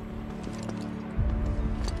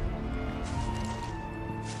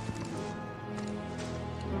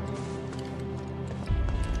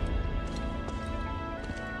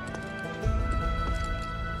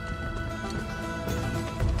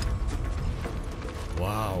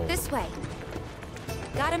 Wow. This way.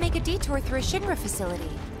 Gotta make a detour through a Shinra facility.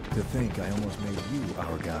 To think I almost made you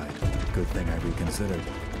our guide. Good thing I reconsidered.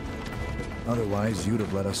 Otherwise, you'd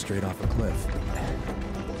have led us straight off a cliff.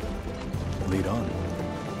 Lead on.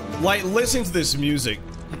 Like, listening to this music,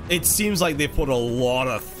 it seems like they put a lot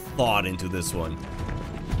of thought into this one.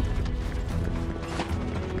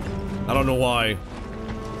 I don't know why.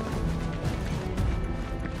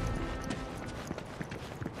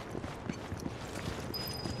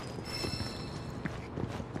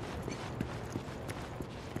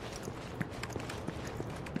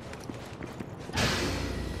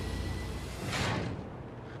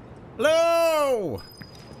 Hello!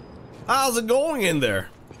 How's it going in there?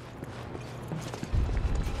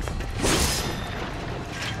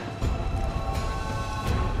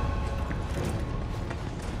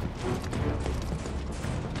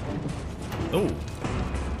 Oh.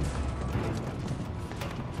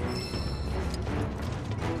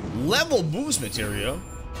 Level boost materia.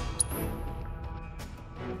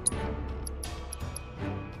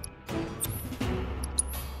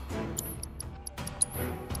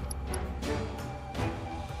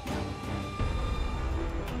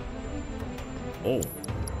 Oh.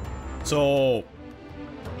 So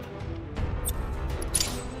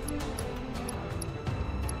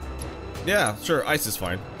yeah, sure, ice is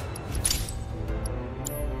fine.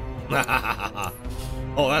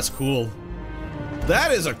 Oh, that's cool.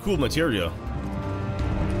 That is a cool materia.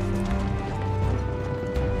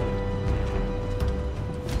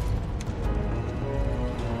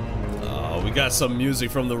 Oh, we got some music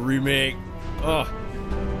from the remake. Oh.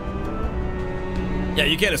 Yeah,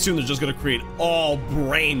 you can't assume they're just gonna create all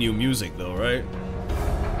brand new music though, right?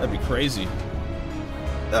 That'd be crazy.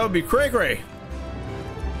 That would be cray-cray.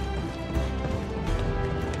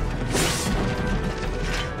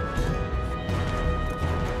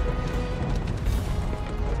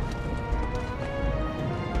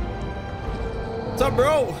 What's up,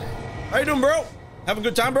 bro? How you doing, bro? Have a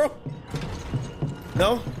good time, bro?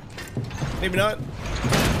 No? Maybe not.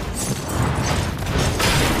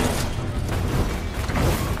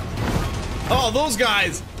 Oh, those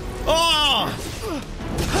guys! Oh!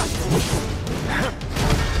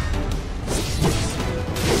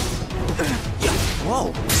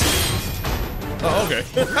 Whoa! Oh, okay.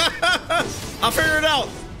 I'll figure it out.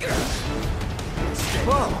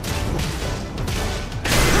 Whoa!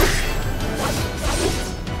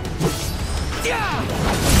 Yeah!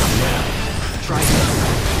 Try it.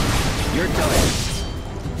 You're done.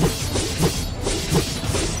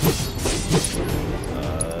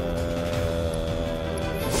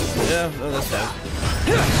 Yeah, no, that's fine.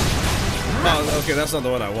 Oh, okay, that's not the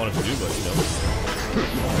one I wanted to do, but you know.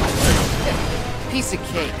 Piece of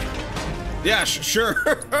cake. Yeah, sure.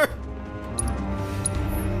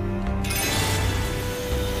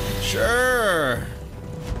 Sure.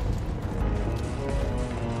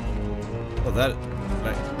 Oh, that.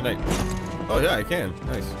 Can I? Oh, yeah, I can.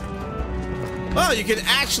 Nice. Oh, you can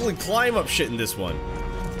actually climb up shit in this one.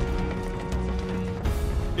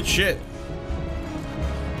 Good shit.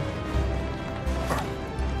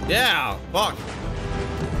 Yeah, fuck.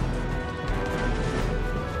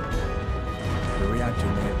 The reactor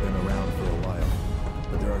may have been around for a while,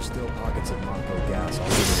 but there are still pockets of Mako gas all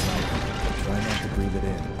over the mountain. Try not to breathe it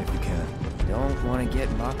in if you can. Don't want to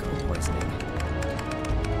get Mako poisoning.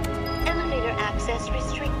 Elevator access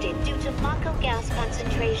restricted due to Mako gas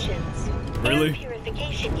concentrations. Really? Air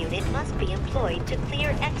purification unit must be employed to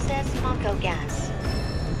clear excess Mako gas.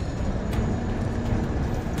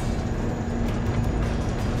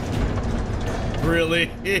 Really?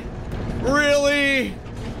 Really?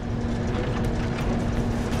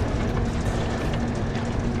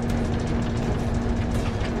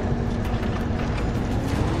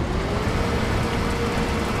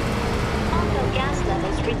 Mako gas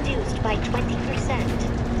levels reduced by 20%.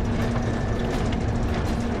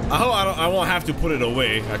 I won't have to put it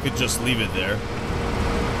away. I could just leave it there.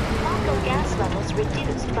 Mako gas levels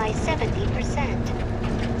reduced by 70%.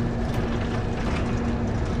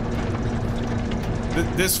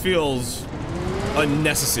 This feels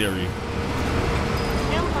unnecessary.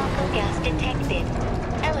 No Mako gas detected.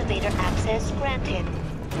 Elevator access granted.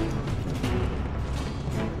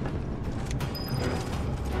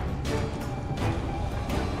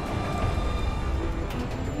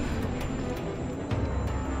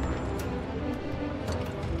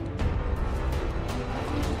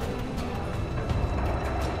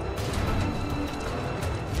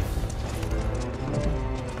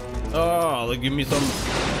 Oh, they give me some.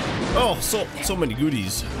 Oh, so many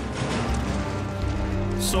goodies.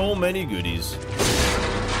 So many goodies.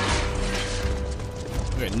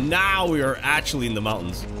 Okay, now we are actually in the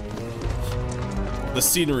mountains. The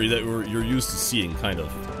scenery that you're used to seeing, kind of.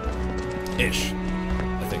 Ish,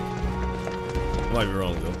 I think. I might be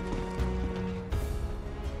wrong though.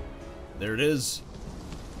 There it is.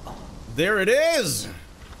 There it is.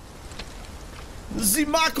 The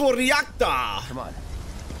Mako Reactor. Come on.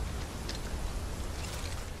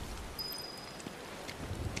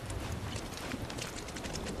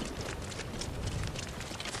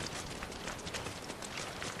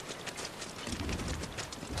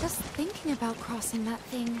 Just thinking about crossing that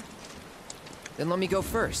thing. Then let me go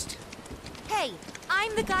first. Hey,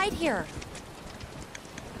 I'm the guide here.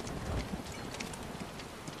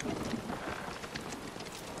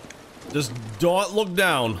 Just don't look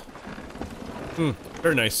down.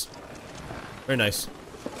 Very nice. Very nice.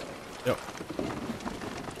 Yep.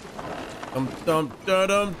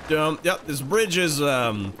 Yep, this bridge is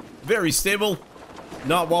very stable.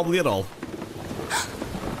 Not wobbly at all.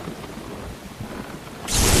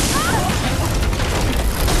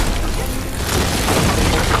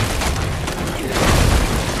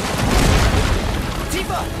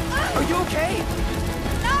 Are you okay?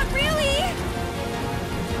 Not really!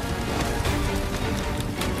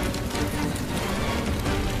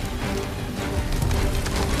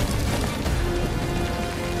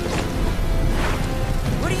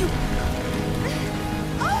 What are you...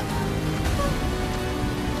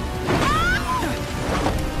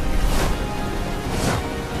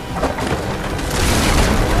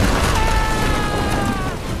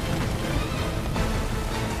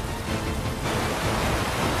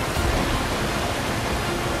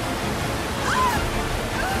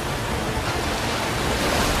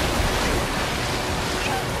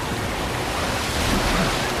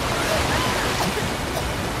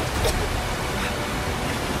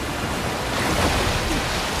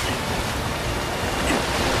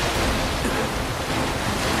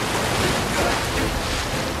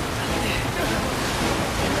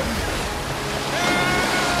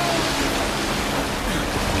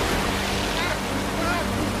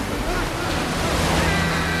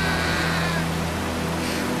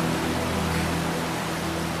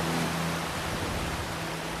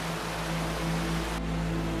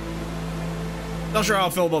 Not sure how I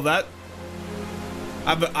feel about that.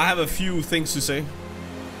 I have a few things to say.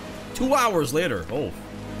 2 hours later. Oh.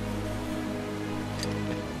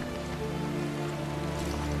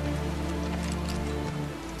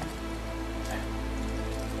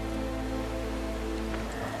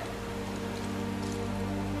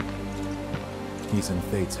 He's in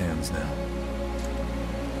Fate's hands now.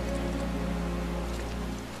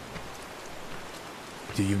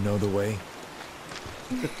 Do you know the way?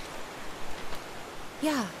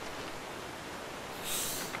 Yeah.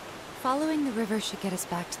 Following the river should get us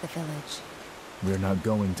back to the village. We're not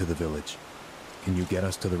going to the village. Can you get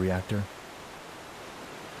us to the reactor?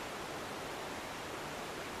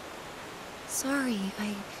 Sorry,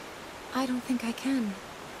 I don't think I can.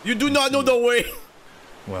 You do not know the way!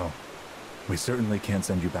 Well, we certainly can't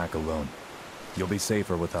send you back alone. You'll be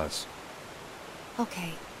safer with us.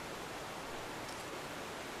 Okay.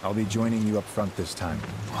 I'll be joining you up front this time.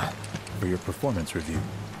 What? For your performance review.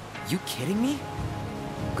 You kidding me?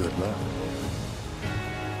 Good luck.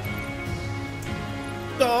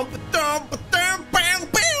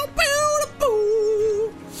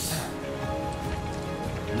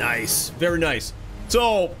 Nice. Very nice.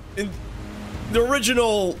 So, in the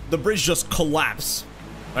original, the bridge just collapsed.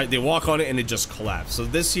 Right? They walk on it and it just collapsed. So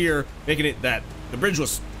this here, making it that the bridge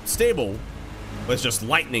was stable, but it's just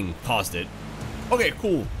lightning caused it. Okay,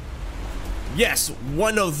 cool. Yes,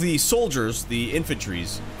 one of the soldiers, the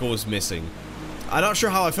infantries, goes missing. I'm not sure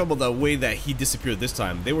how I felt about the way that he disappeared this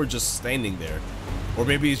time. They were just standing there. Or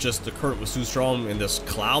maybe it's just the current was too strong and this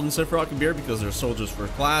cloud in Sephiroth can bear because they're soldiers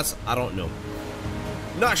first class. I don't know.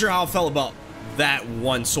 Not sure how I felt about that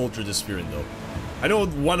one soldier disappearing though. I know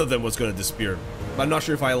one of them was going to disappear, but I'm not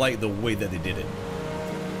sure if I like the way that they did it.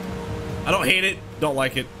 I don't hate it, don't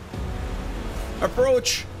like it.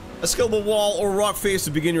 Approach a scalable wall or rock face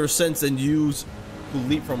to begin your ascent and use to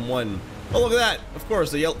leap from one. Oh, look at that. Of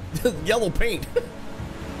course, the yellow paint.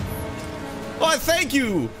 Oh, thank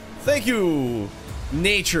you. Thank you,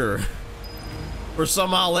 nature, for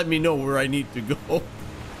somehow letting me know where I need to go. Oh,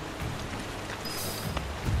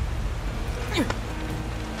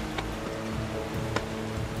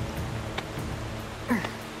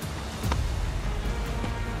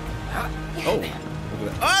 look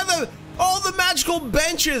at that. Oh, the magical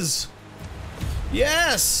benches.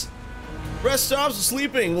 Yes. Rest stops and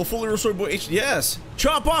sleeping will fully restore boy H. Yes.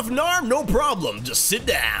 Chop off an arm, no problem. Just sit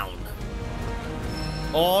down.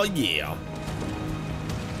 Oh yeah.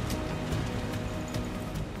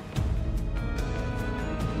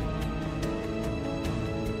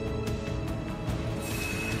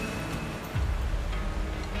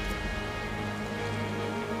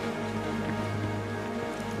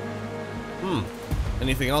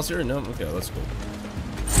 Anything else here? No? Okay, that's cool.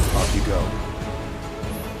 Off you go.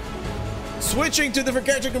 Switching to different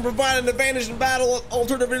character can provide an advantage in battle.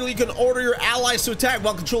 Alternatively, you can order your allies to attack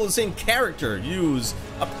while controlling the same character. Use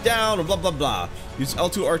up, down, or blah, blah, blah. Use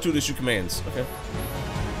L2, R2 to issue commands. Okay.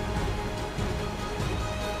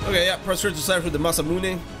 Okay, yeah. Press search to decipher the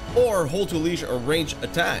Masamune, or hold to unleash a range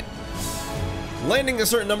attack. Landing a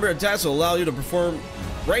certain number of attacks will allow you to perform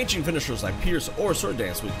ranging finishers like Pierce or Sword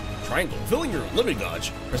Dance with Triangle. Filling your limit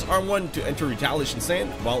gauge. Press R1 to enter retaliation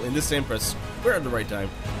stand, while in this stand press square at the right time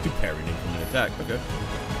to parry an incoming attack. Okay.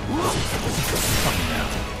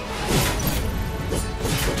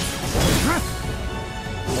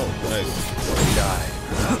 Oh, nice. Die.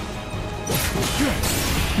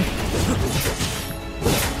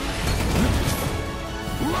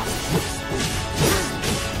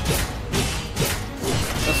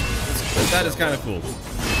 That is kind of cool.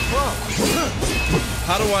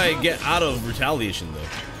 How do I get out of retaliation though?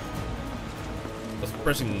 I was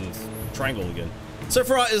pressing triangle again.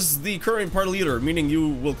 Sephiroth is the current party leader, meaning you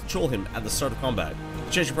will control him at the start of combat.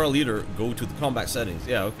 To change your party leader, go to the combat settings.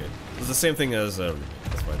 Yeah, okay. It's the same thing as that's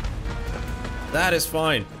fine. That is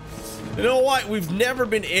fine. You know what? We've never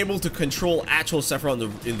been able to control actual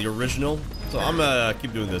Sephiroth in the original, so I'm gonna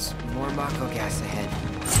keep doing this. More Mako gas ahead.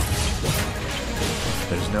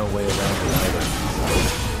 There's no way around it either.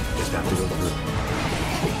 Just have to go through.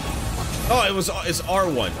 Oh, it's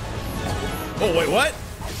R1. Oh, wait, what?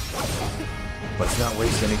 Let's not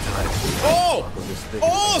waste any time. Oh!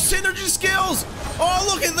 Oh, synergy skills! Oh,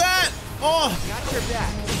 look at that! Oh! Got your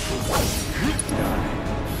back.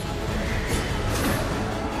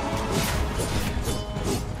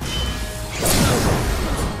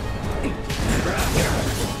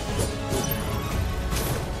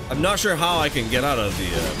 I'm not sure how I can get out of the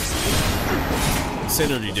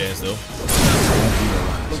synergy jazz though.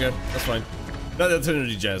 Okay, that's fine. Not the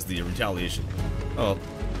synergy jazz, the retaliation. Oh,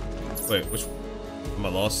 wait, which? Am I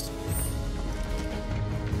lost?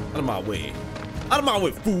 Out of my way! Out of my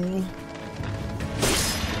way, fool!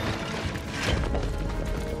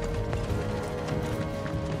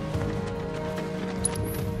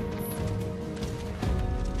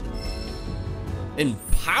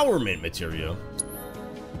 Empowerment material.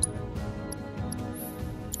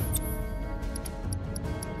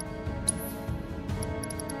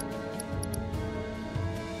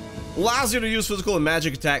 Allows you to use physical and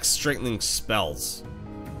magic attacks strengthening spells.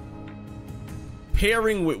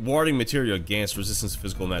 Pairing with warding material against resistance to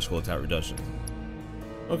physical and magical attack reduction.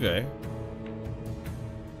 Okay.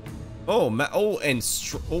 Oh,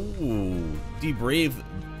 debrave.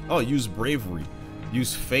 Oh, use bravery.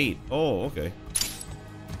 Use fate. Oh, okay.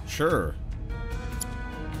 Sure.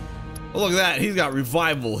 Oh, look at that. He's got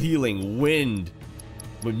revival, healing, wind,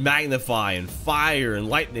 with magnify, and fire, and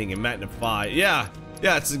lightning, and magnify. Yeah.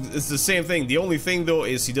 Yeah, it's the same thing. The only thing though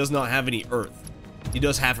is he does not have any earth. He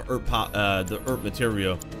does have earth the earth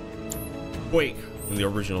material. Quake in the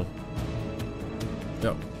original.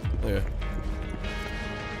 Yep. Okay.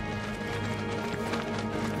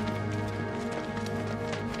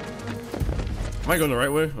 Am I going the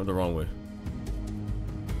right way or the wrong way?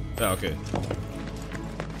 Yeah, okay.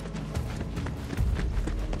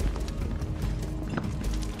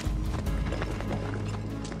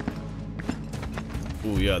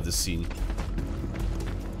 Oh yeah, this scene.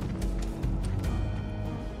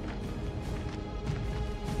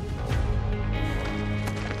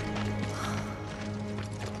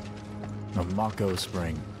 A Mako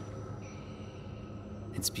spring.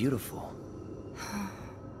 It's beautiful.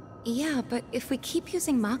 Yeah, but if we keep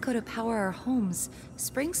using Mako to power our homes,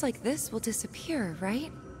 springs like this will disappear,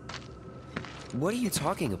 right? What are you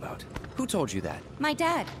talking about? Who told you that? My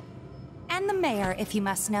dad. And the mayor, if you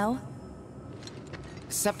must know.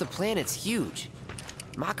 Except the planet's huge.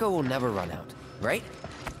 Mako will never run out, right?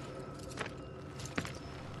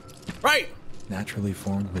 Right! Naturally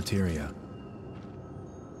formed materia.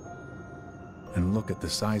 And look at the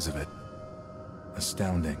size of it.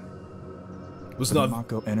 Astounding. Was For not the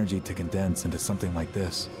Mako energy to condense into something like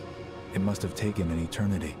this, it must have taken an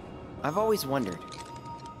eternity. I've always wondered,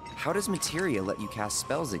 how does materia let you cast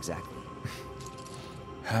spells exactly?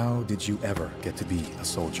 How did you ever get to be a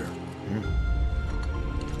soldier?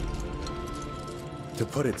 To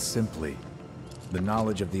put it simply, the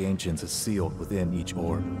knowledge of the ancients is sealed within each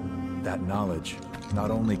orb. That knowledge not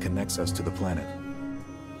only connects us to the planet,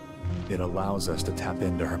 it allows us to tap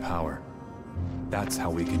into her power. That's how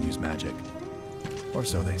we can use magic. Or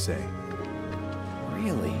so they say.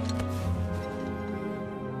 Really?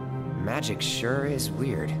 Magic sure is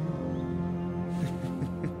weird.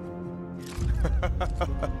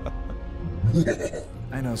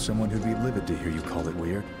 I know someone who'd be livid to hear you call it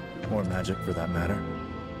weird, or magic for that matter.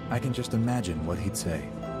 I can just imagine what he'd say.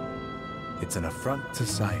 It's an affront to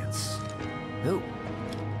science. Who?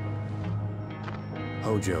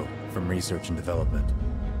 Hojo, from Research and Development.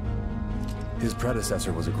 His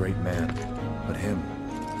predecessor was a great man, but him...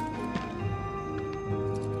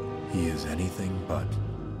 he is anything but.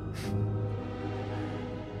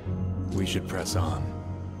 We should press on.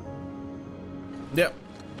 Yep.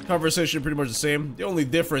 Conversation pretty much the same. The only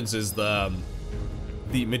difference is the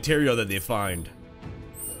material that they find.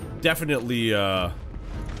 Definitely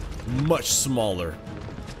much smaller.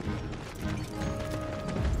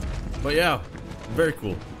 But yeah, very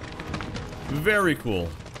cool. Very cool.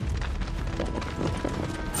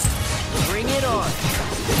 Bring it on.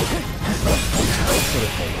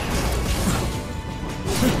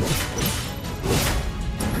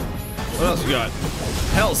 What else we got?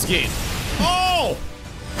 Hell's Gate. Oh!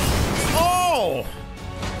 Oh!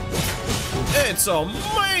 It's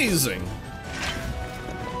amazing!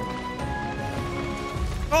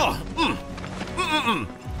 Oh!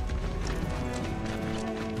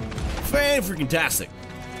 Fan-freaking-tastic.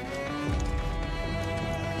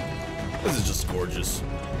 This is just gorgeous.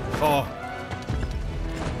 Oh.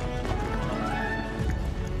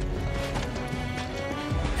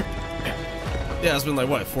 Yeah, it's been like,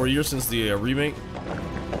 what, 4 years since the remake?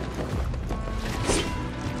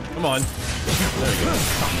 Come on. There you go.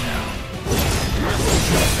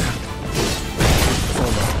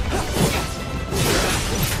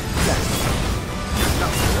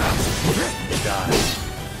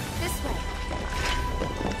 This way.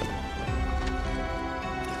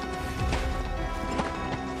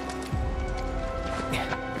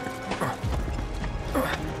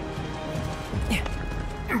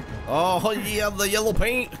 Oh, yeah, the yellow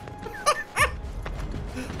paint.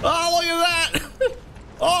 Oh, look at that.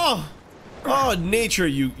 Oh, oh, nature,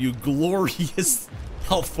 you glorious,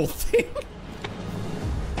 helpful thing.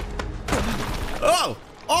 Oh,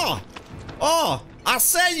 oh, oh, I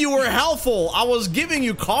said you were helpful. I was giving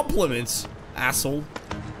you compliments, asshole.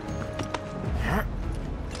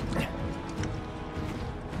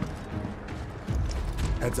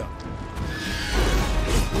 Heads up.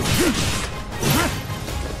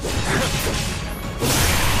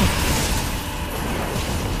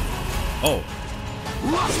 Oh.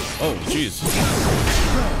 Oh, jeez.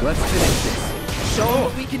 Let's finish this. Show them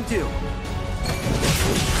what we can do.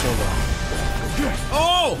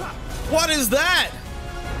 Oh! What is that?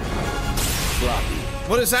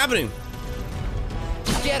 What is happening?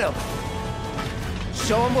 Get him.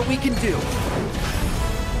 Show them what we can do.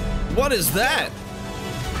 What is that?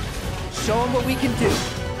 Show them what we can do.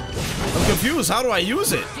 I'm confused. How do I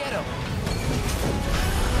use it? Get him.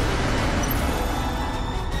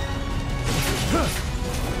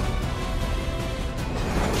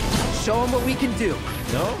 Show them what we can do.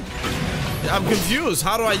 No? I'm confused.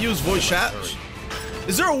 How do I use voice chat?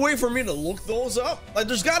 Is there a way for me to look those up? Like,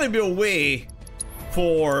 there's got to be a way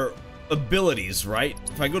for abilities, right?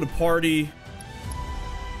 If I go to party,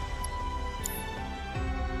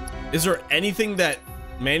 is there anything that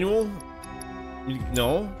manual?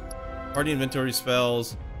 No. Party inventory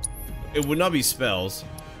spells. It would not be spells.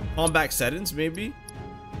 Combat settings, maybe.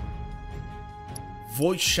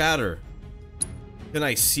 Voice shatter. Can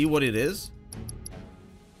I see what it is?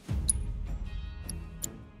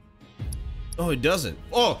 Oh, it doesn't.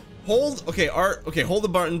 Oh, hold. Okay, art. Okay, hold the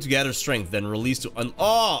button to gather strength, then release to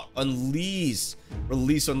unleash.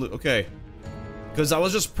 Release on. Okay, because I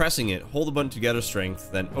was just pressing it. Hold the button to gather strength,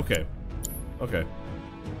 then okay, okay.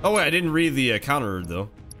 Oh wait, I didn't read the counter though,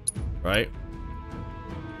 right?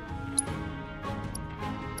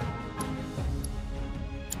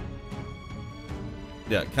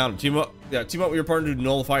 Yeah, counter. Team up. Yeah, team up with your partner to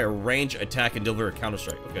nullify a range attack and deliver a counter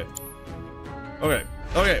strike. Okay. Okay.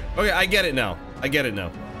 Okay. Okay. I get it now. I get it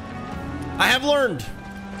now. I have learned.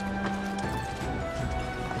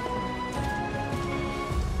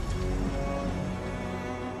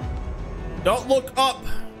 Don't look up.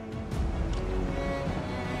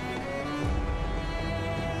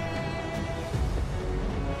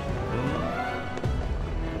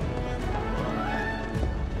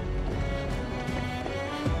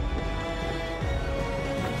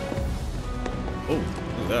 Oh, look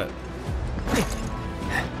at that.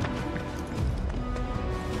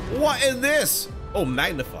 What is this? Oh,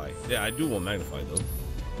 magnify. Yeah, I do want magnify though.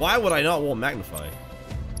 Why would I not want magnify?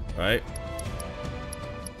 Right?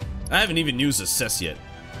 I haven't even used assess yet.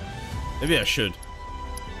 Maybe I should.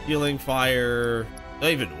 Healing, fire. Do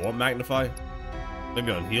I even want magnify? Maybe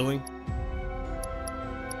on healing.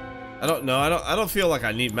 I don't know. I don't feel like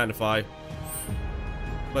I need magnify.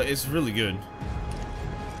 But it's really good.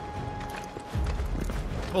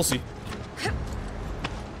 We'll see.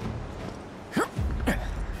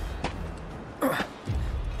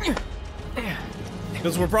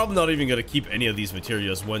 Because we're probably not even gonna keep any of these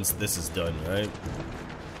materials once this is done, right?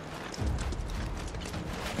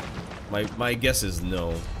 My guess is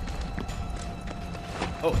no.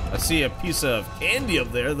 Oh, I see a piece of candy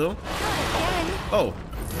up there, though. Oh,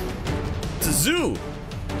 it's a zoo.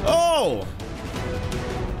 Oh.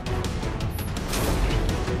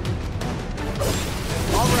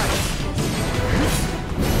 All right.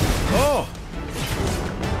 Oh.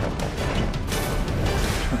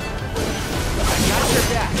 I got your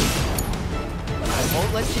back. I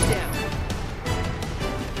won't let you down.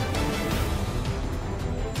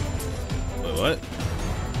 Wait, what?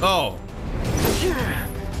 Oh.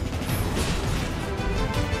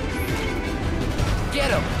 Get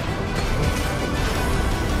him.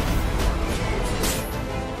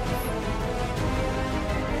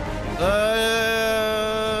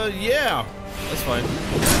 Yeah. That's fine.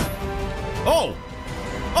 Oh.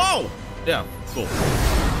 Oh. Yeah. Cool.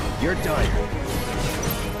 You're done.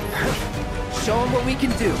 Show him what we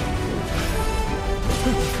can do.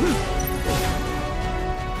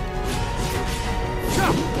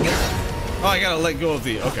 Oh, I gotta let go of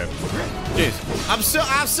the. Okay. Jeez. I'm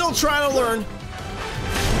still trying to learn.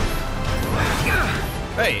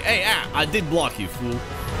 Hey, I did block you, fool.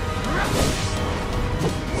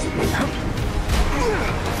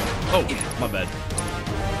 Oh, my bad.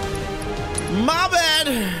 My bad.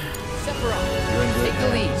 Sephiroth, take the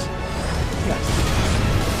lead.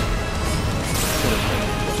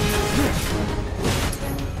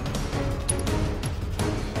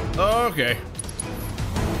 Okay.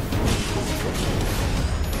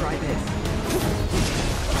 Try this.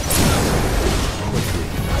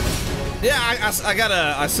 Yeah,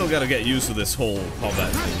 I still gotta get used to this whole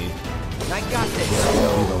combat thingy. I got this.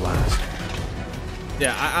 That'll be the last.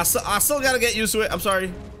 Yeah, I still gotta get used to it. I'm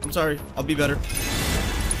sorry. I'll be better.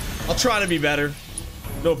 I'll try to be better.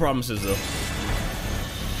 No promises though.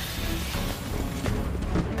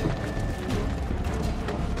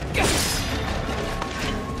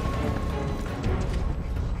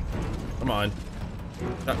 Come on.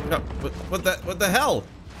 No, what the hell?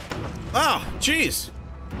 Ah, jeez.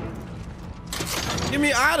 Give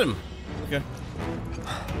me item. Okay.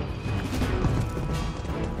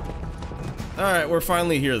 All right, we're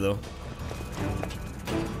finally here though.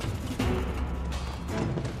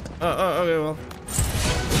 Okay, well.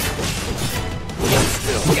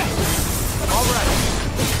 All right.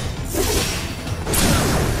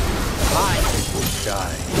 Bye.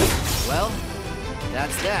 Die. Well,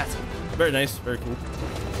 that's that. Very nice, very cool.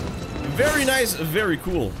 Very nice, very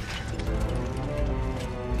cool.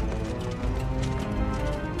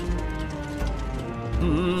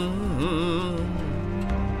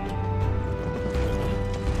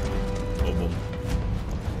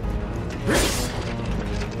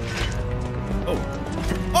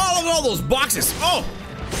 Oh, look at all those boxes. Oh,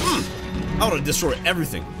 I want to destroy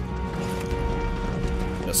everything.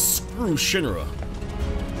 Yeah, screw Shinra.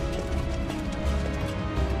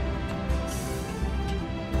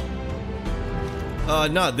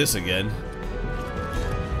 Not this again.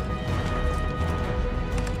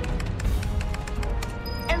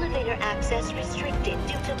 Elevator access restricted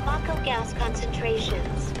due to Mako gas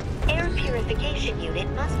concentrations. Air purification unit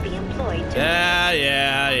must be employed to... Yeah.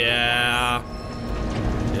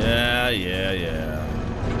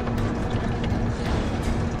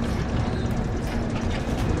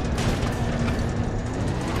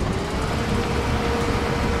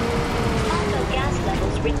 Mako gas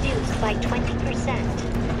levels reduced by 20%.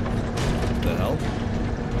 What the hell?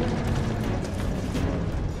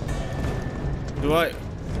 Do I?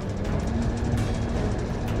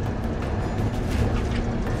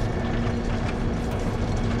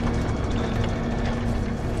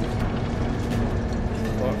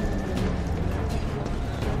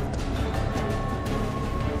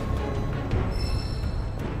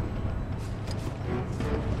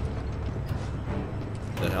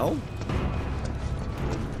 The hell?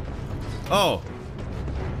 Oh.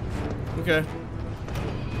 Okay.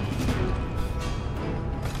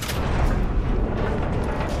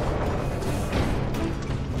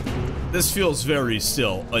 This feels very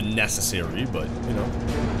still unnecessary, but you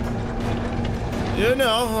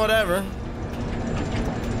know, whatever.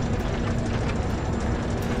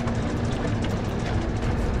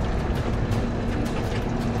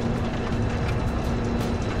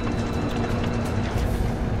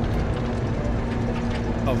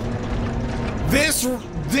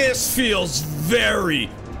 This feels very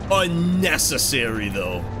unnecessary,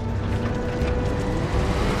 though.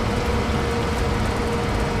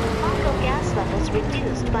 Mako gas levels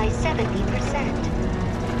reduced by 70%.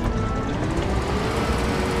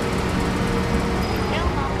 No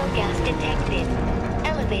Mako gas detected.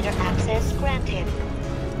 Elevator access granted.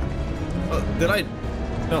 Did I?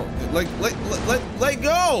 No. Let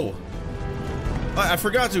go. I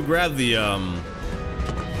forgot to grab the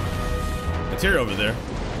Materia over there.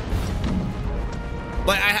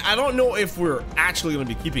 Like, I don't know if we're actually going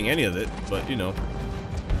to be keeping any of it, but, you know,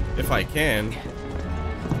 if I can.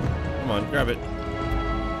 Come on, grab it.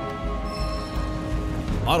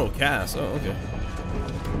 Auto cast. Oh, okay.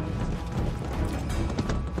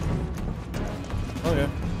 Okay.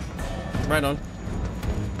 Right on.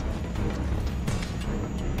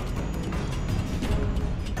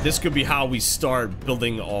 This could be how we start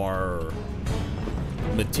building our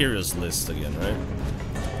materials list again, right?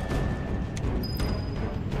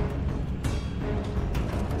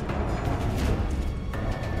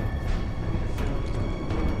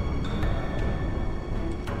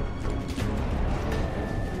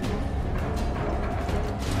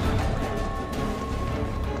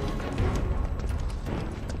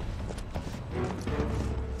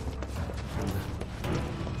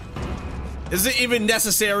 Is it even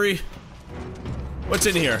necessary? What's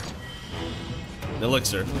in here? An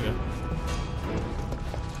elixir. Okay.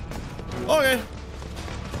 Okay.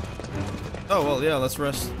 Oh, well, yeah, let's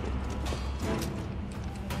rest.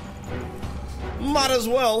 Might as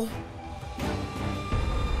well.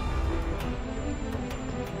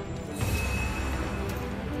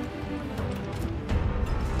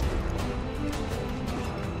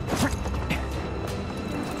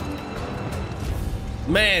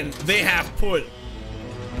 Man, they have put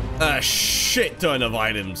a shit ton of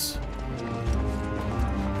items.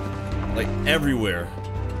 Like, everywhere.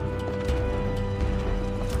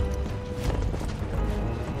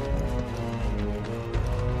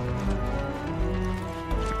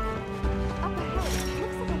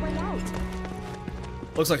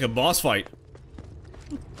 Looks like a boss fight.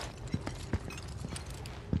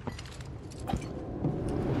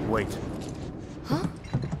 Wait. Huh?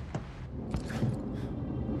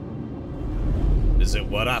 Is it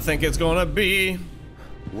what I think it's gonna be?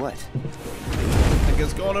 What? I think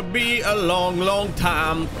it's gonna be a long, long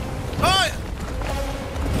time. Oh!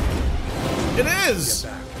 It is!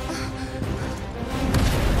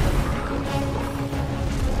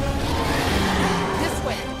 This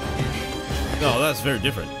way. No, that's very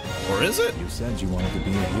different. Or is it? You said you wanted to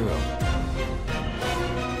be a hero.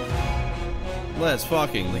 Let's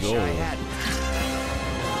fucking go.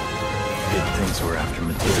 Big things we're after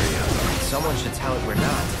Materia. Someone should tell it we're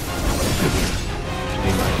not.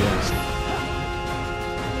 Be my guest.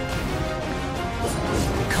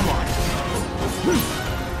 Come on.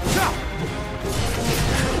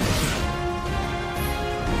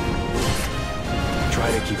 Try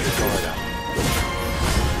to keep your guard up.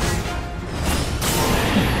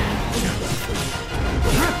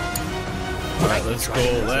 Alright, let's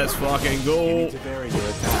go. Let's fucking go.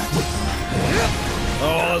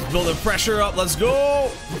 Oh, let's build the pressure up. Let's go.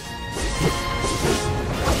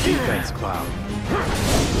 Defense, Cloud.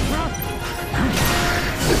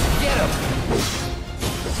 Get him.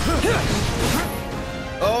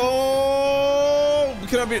 Oh,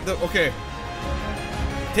 can I be the okay?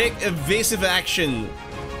 Take evasive action.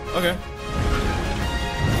 Okay.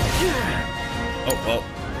 Oh, well.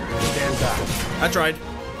 Stand back. I tried.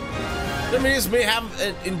 Enemies may have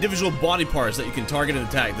individual body parts that you can target and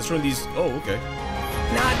attack. This one of these. Oh, okay.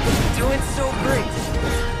 Not doing so great.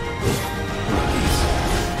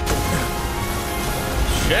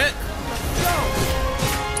 Shit.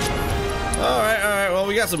 Alright, alright. Well,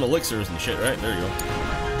 we got some elixirs and shit, right? There you go.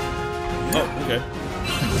 Oh, okay.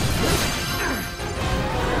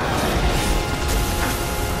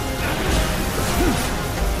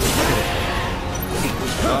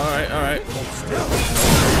 Alright, alright.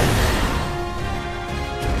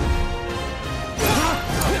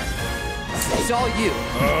 It's all you.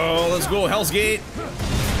 Oh, let's go. Hell's Gate.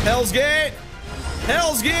 Hell's Gate.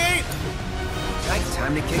 Hell's Gate.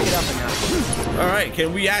 Time to kick it up a notch. Alright,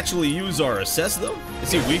 can we actually use our assess though?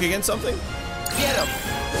 Is he weak against something? Get him!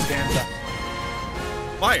 Stand up.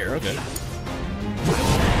 Fire, okay.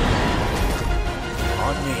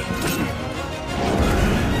 On me.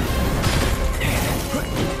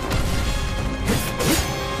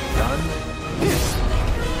 Done.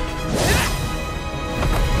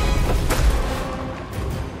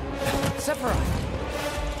 Sephiroth!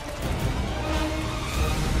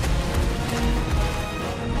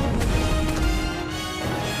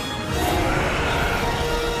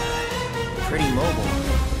 Pretty mobile.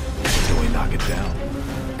 Till we knock it down.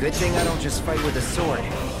 Good thing I don't just fight with a sword.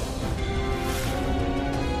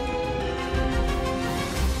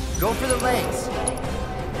 Go for the legs.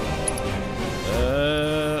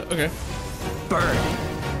 Okay. Burn.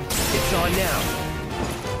 It's on now.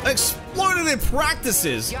 Exploitative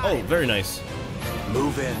practices. Oh, very nice.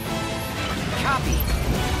 Move in. Copy.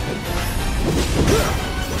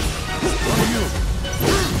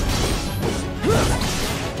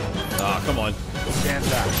 Ah, come on. Stand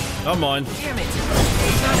back. Come on. Damn it.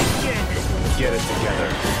 Not again. Get it together.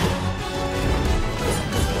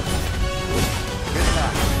 Good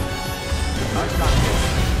enough. I've got this.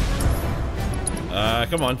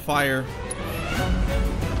 Come on, fire.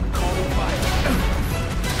 Calling fire.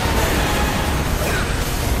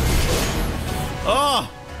 Oh!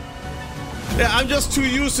 Yeah, I'm just too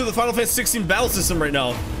used to the Final Fantasy 16 battle system right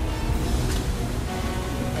now.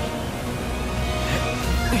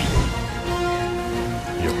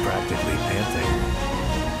 You're practically panting.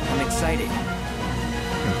 I'm excited.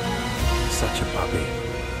 Such a puppy.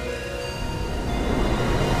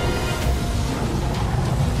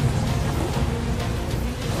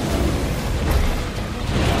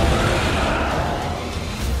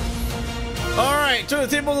 Alright, turn the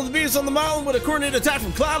table of the beasts on the mountain with a coordinated attack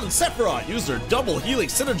from Cloud and Sephiroth. Use their double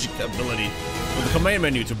helix synergy ability with the command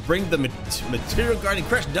menu to bring the material guarding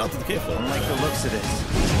crash down to the cave floor. I like the looks of this.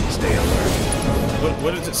 Stay alert.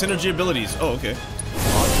 What is it? Synergy abilities. Oh, okay.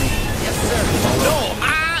 Yes, sir. No!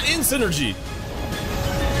 Ah! In synergy!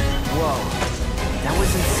 Whoa. That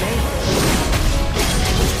was insane.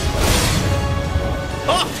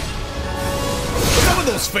 Oh! What's up with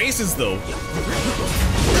those faces, though?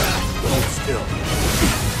 Hold still.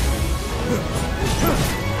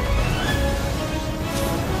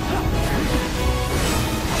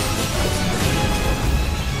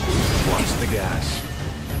 Watch the gas.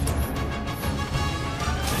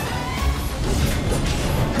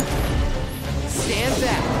 Stand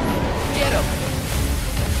back. Get him.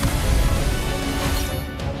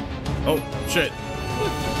 Oh, shit.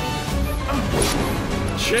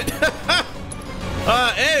 Shit.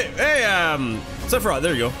 Hey, Sephiroth,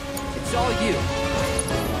 there you go. It's all you.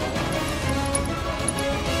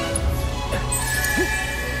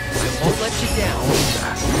 I won't let you down.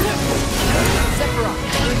 Sephiroth.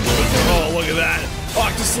 Oh, look at that.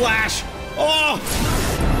 Octa Slash. Oh!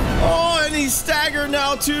 Oh, and he's staggered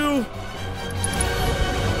now, too.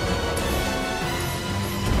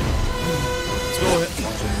 Let's go.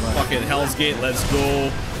 Fucking Hell's Gate, let's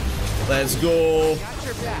go. Let's go. Got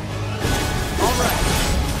your back. All right.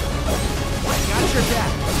 Got your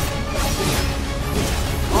back.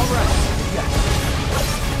 All right. Yeah.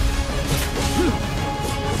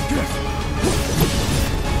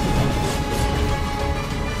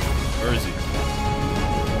 Where is he?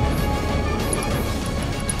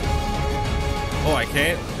 Oh, I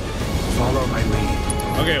can't? Follow my lead.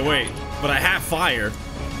 Okay, wait. But I have fire.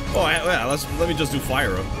 Oh, yeah, let me just do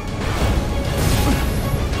fire up.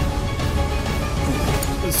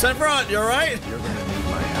 Sephiroth, you alright? You're gonna need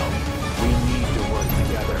my help. We need to work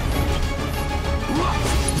together.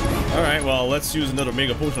 Alright, well, let's use another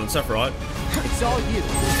Mega Potion on Sephiroth. It's all you.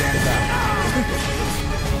 Stand back.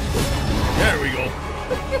 There we go.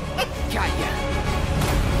 Got ya.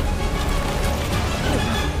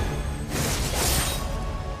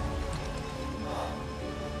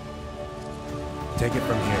 Take it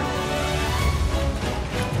from here.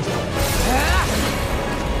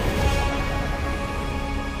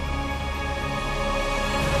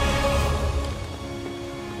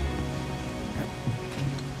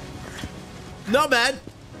 Not bad.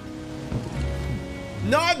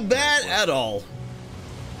 Not bad at all.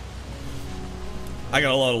 I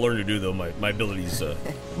got a lot of learning to do, though. My abilities,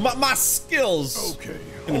 my skills. Okay,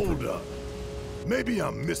 hold up. Maybe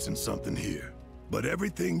I'm missing something here, but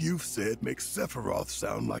everything you've said makes Sephiroth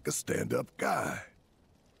sound like a stand-up guy.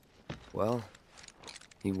 Well,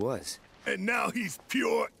 he was. And now he's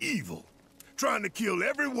pure evil, trying to kill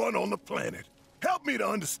everyone on the planet. Help me to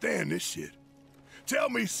understand this shit. Tell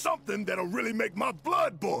me something that'll really make my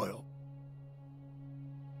blood boil.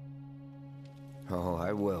 Oh,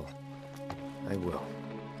 I will. I will.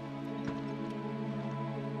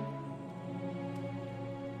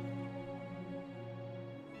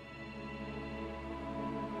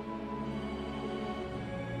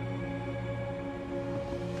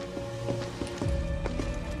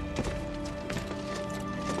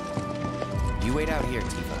 You wait out here,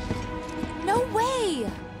 Tifa. No way!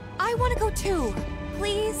 I want to go too.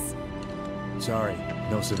 Please? Sorry,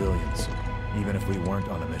 no civilians. Even if we weren't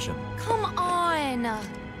on a mission. Come on!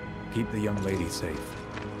 Keep the young lady safe.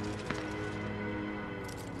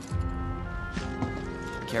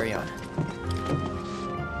 Carry on.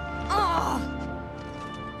 Ah!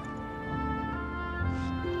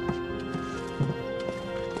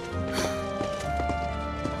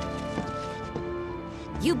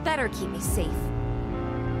 You better keep me safe.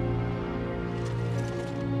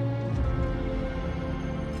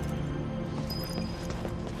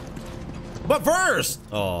 But first,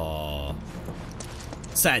 oh,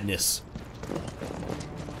 sadness.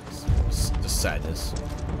 Just sadness.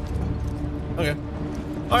 Okay.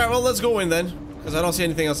 All right. Well, let's go in then, because I don't see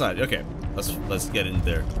anything outside. Okay. Let's get in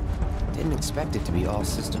there. Didn't expect it to be all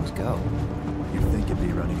systems go. You'd think it'd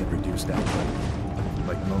be running at reduced output,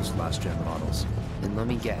 like most last-gen models. Then let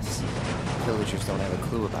me guess. Villagers don't have a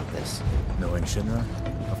clue about this. Knowing Shinra?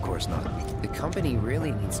 Of course not. The company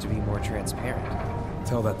really needs to be more transparent.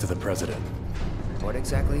 Tell that to the president. What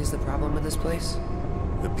exactly is the problem with this place?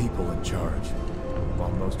 The people in charge.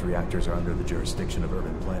 While most reactors are under the jurisdiction of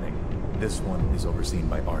urban planning, this one is overseen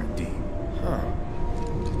by R&D. Huh.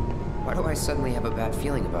 Why do I suddenly have a bad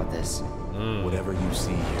feeling about this? Whatever you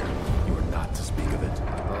see here, you are not to speak of it.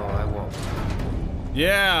 Oh, I won't.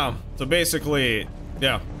 Yeah, so basically,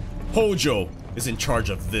 yeah, Hojo is in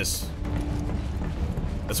charge of this.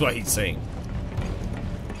 That's what he's saying.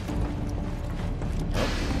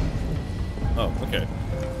 Oh, okay.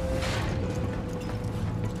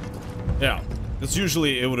 Yeah, because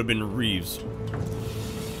usually it would have been Reeves,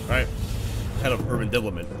 right? Head of urban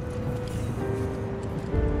development.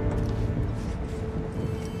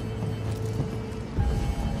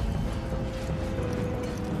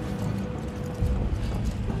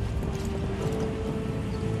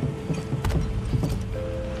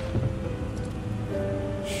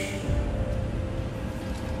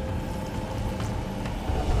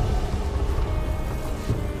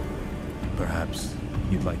 Perhaps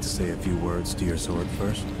you'd like to say a few words to your sword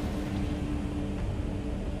first?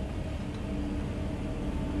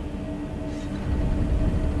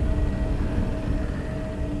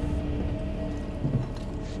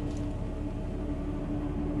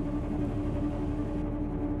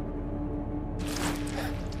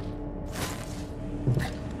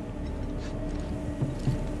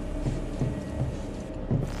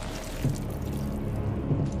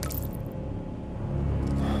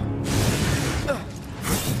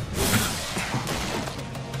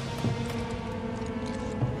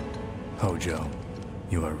 Hojo,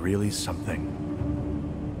 you are really something.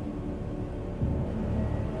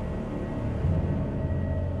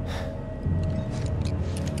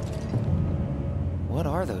 What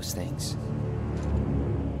are those things?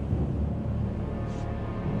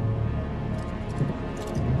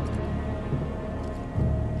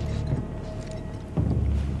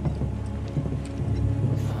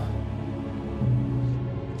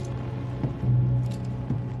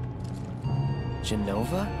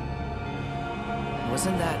 Genova?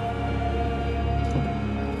 Wasn't that...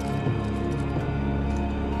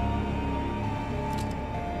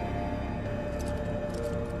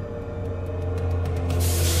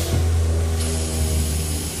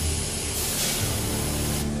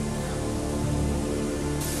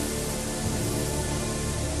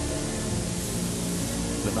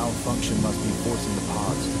 The malfunction must be forcing the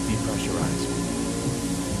pods to depressurize.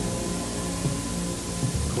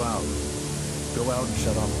 Cloud, go out and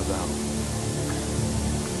shut off the valve.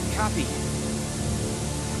 Copy.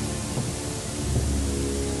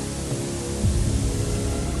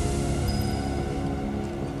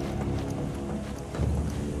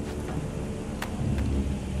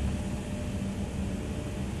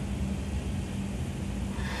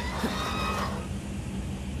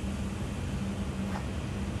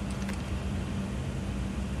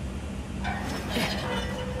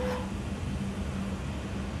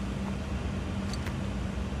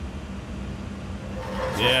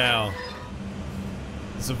 Yeah.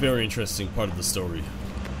 It's a very interesting part of the story.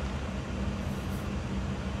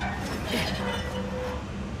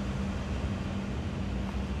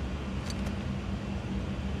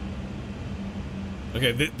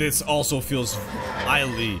 Okay, this also feels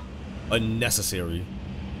highly unnecessary.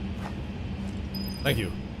 Thank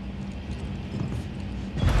you.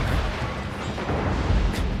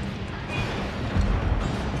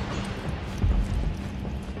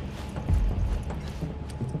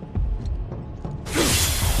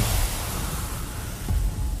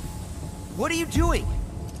 What are you doing?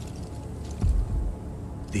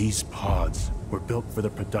 These pods were built for the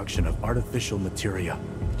production of artificial materia.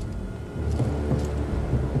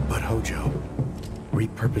 But Hojo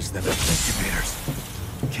repurposed them as incubators,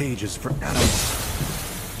 cages for animals,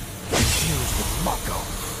 infused with Mako,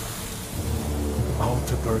 all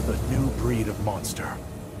to birth a new breed of monster.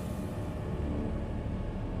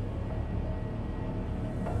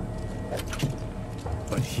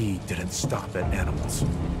 But he didn't stop at animals.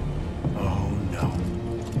 Oh no.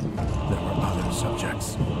 There were other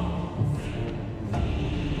subjects.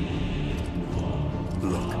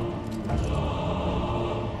 Look.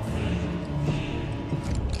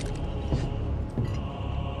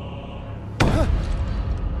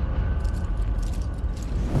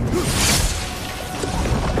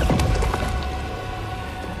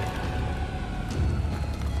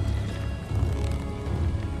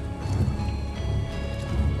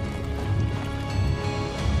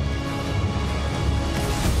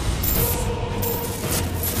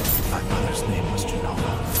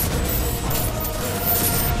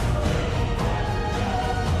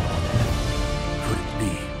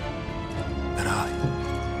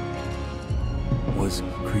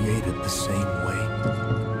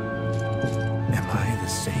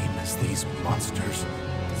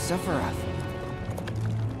 Sephiroth.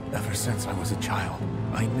 Ever since I was a child,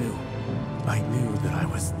 I knew that I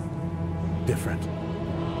was different.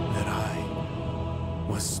 That I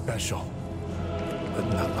was special. But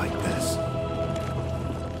not like this.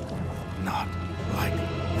 Not like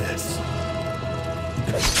this.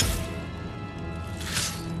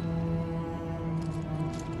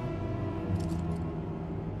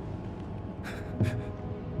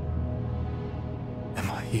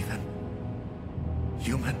 Am I even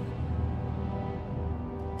human?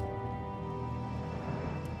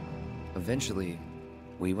 Eventually,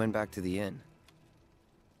 we went back to the inn.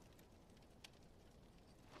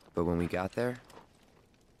 But when we got there,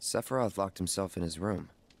 Sephiroth locked himself in his room.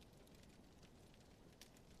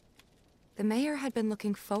 The mayor had been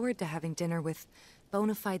looking forward to having dinner with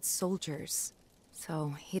bona fide soldiers,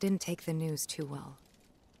 so he didn't take the news too well.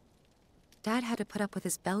 Dad had to put up with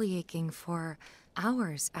his belly aching for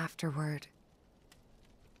hours afterward.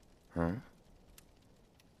 Huh?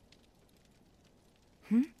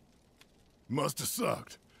 Must have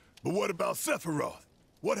sucked. But what about Sephiroth?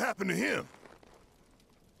 What happened to him?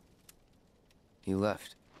 He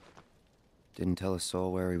left. Didn't tell a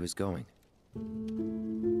soul where he was going.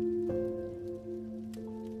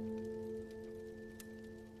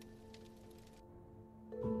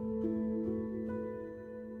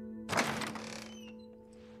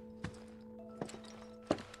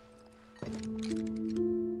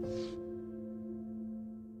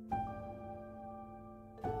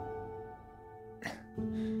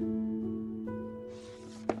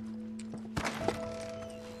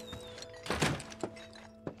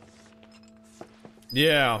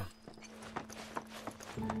 Yeah.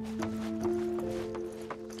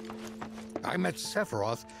 I met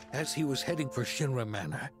Sephiroth as he was heading for Shinra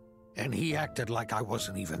Manor, and he acted like I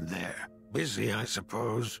wasn't even there. Busy, I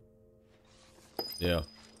suppose. Yeah.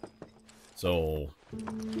 So...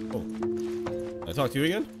 Oh. Can I talk to you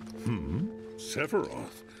again?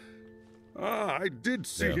 Sephiroth? Ah, I did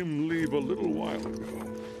see him leave a little while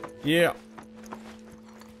ago. Yeah.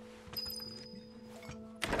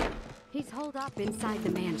 He's holed up inside the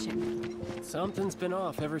mansion. Something's been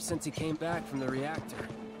off ever since he came back from the reactor.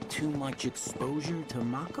 Too much exposure to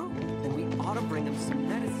Mako? Then we ought to bring him some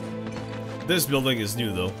medicine. This building is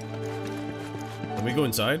new, though. Can we go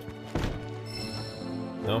inside?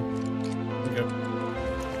 No? Okay.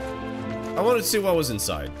 I wanted to see what was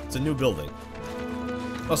inside. It's a new building.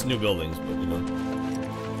 Plus new buildings, but you know.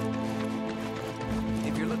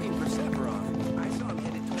 If you're looking for Sephiroth, I saw him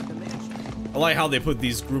headed toward the mansion. I like how they put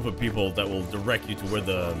these group of people that will direct you to where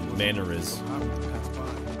the manor is.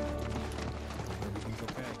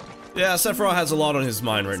 Yeah, Sephiroth has a lot on his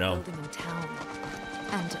mind right now. Building in town,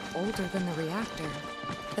 and older than the reactor.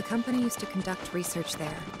 The company used to conduct research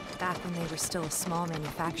there, back when they were still a small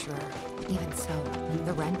manufacturer. Even so,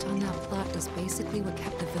 the rent on that plot was basically what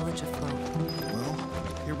kept the village afloat. Well,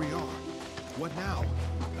 here we are. What now?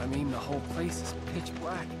 I mean, the whole place is pitch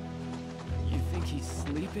black. You think he's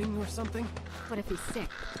sleeping or something? What if he's sick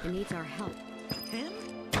and needs our help? Him?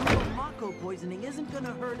 Mako poisoning isn't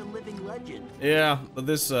gonna hurt a living legend. Yeah, but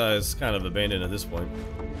this is kind of abandoned at this point.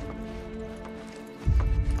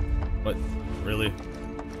 But, really?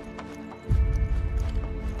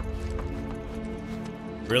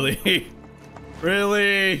 Really?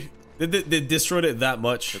 Really? They destroyed it that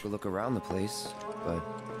much? Took a look around the place, but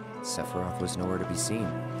Sephiroth was nowhere to be seen.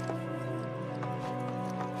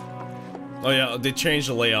 Oh yeah, they changed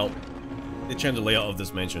the layout. They changed the layout of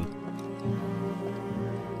this mansion.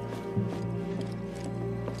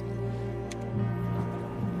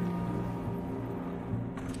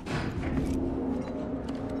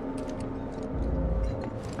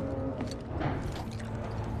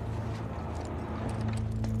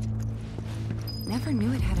 Never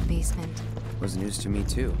knew it had a basement. Was news to me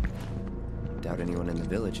too. Doubt anyone in the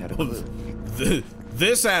village had a clue.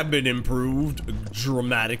 This had been improved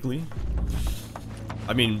dramatically.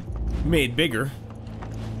 I mean, made bigger.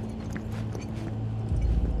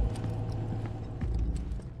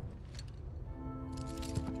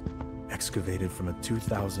 Excavated from a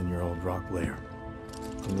 2,000-year-old rock layer,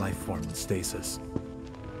 a life form in stasis.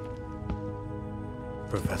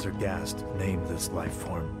 Professor Gast named this life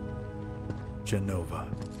form Genova.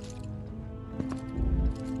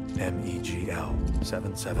 MEGL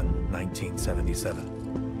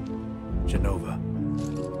 77-1977. Genova.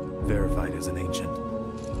 Verified as an ancient.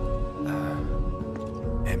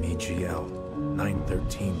 MEGL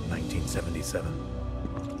 9/13/1977.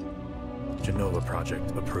 Genova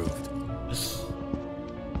project approved.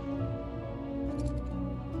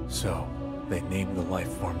 So, they named the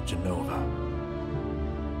life form Genova.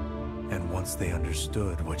 And once they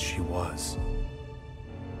understood what she was,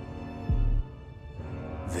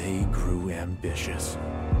 they grew ambitious.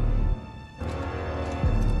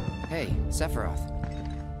 Hey, Sephiroth.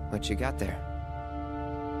 What you got there?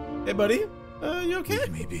 Hey, buddy. You okay?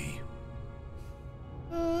 Leave me be.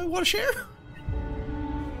 Want to share?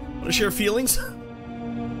 Want to share feelings? And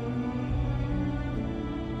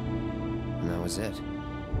that was it.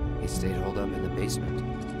 He stayed holed up in the basement.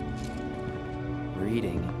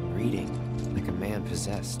 Reading, like a man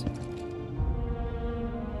possessed.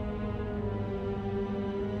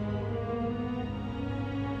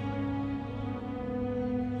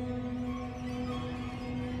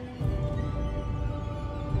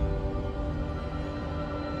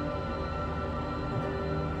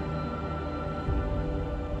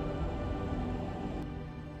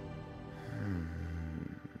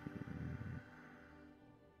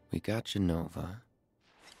 We got Genova.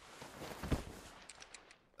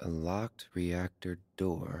 A locked reactor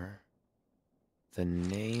door. The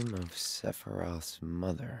name of Sephiroth's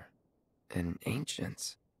mother. And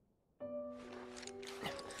ancients.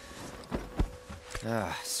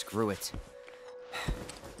 Ah, screw it.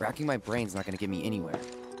 Racking my brain's not gonna get me anywhere.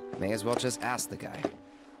 May as well just ask the guy.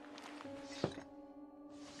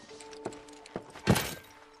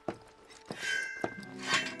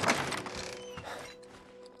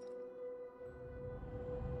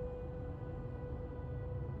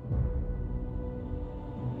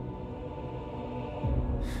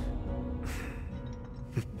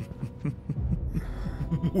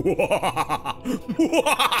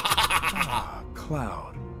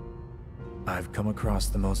 Cloud. I've come across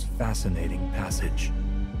the most fascinating passage.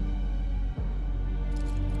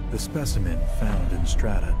 The specimen found in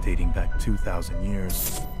strata dating back 2,000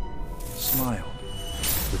 years smiled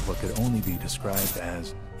with what could only be described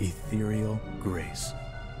as ethereal grace.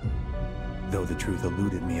 Though the truth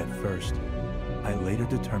eluded me at first, I later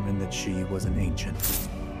determined that she was an ancient,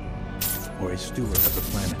 or a steward of the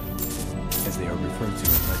planet, as they are referred to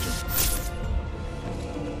in legend.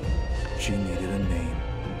 She needed a name,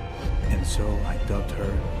 and so I dubbed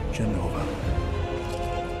her Genova.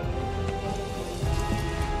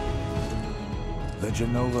 The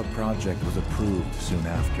Genova project was approved soon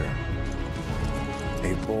after.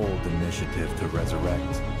 A bold initiative to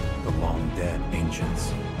resurrect the long-dead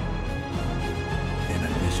ancients. An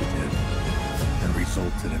initiative that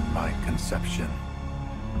resulted in my conception.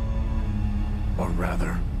 Or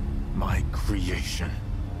rather, my creation.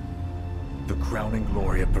 The crowning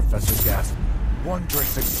glory of Professor Gast's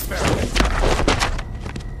wondrous experiment.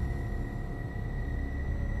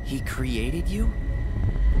 He created you?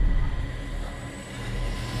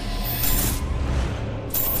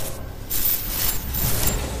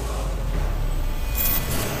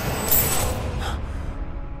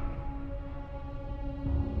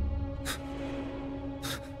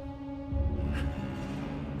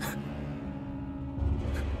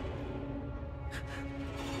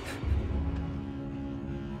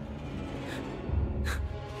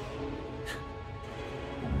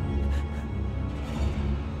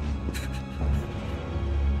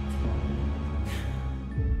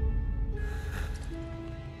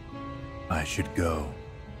 I should go.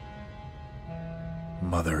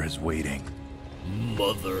 Mother is waiting.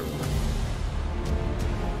 Mother.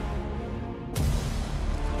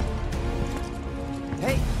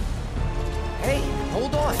 Hey! Hey,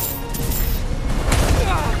 hold on!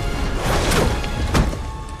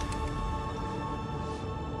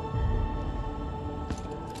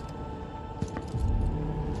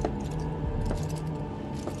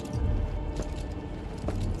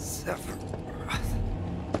 Sephiroth.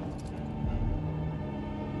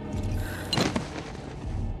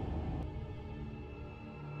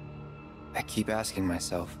 I keep asking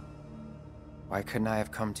myself, why couldn't I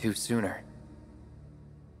have come to sooner?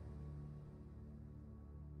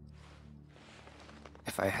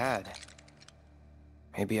 If I had,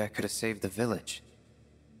 maybe I could have saved the village.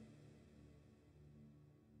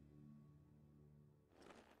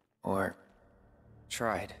 Or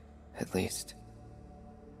tried, at least.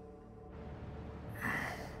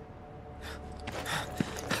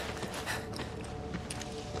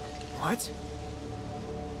 What?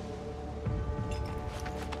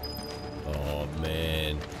 Oh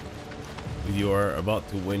man. You are about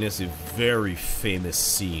to witness a very famous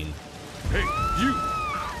scene. Hey, you!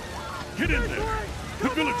 Get in there! The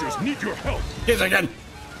villagers need your help! Yes, I can!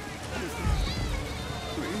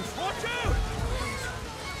 Watch out!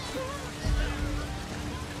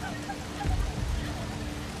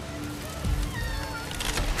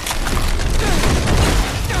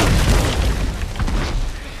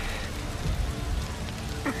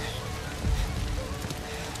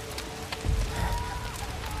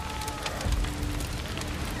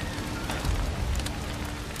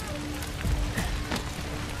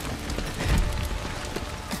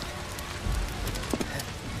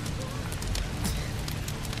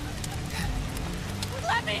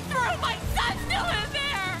 Let me through! My son's still in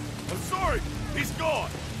there! I'm sorry! He's gone!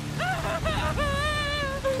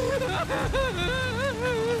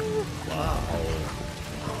 Wow.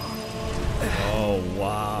 Oh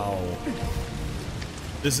wow.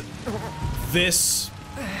 This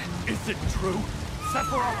Is it true?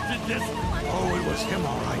 Sephiroth did this? Oh, it was him,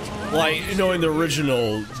 all right. like, you know, in the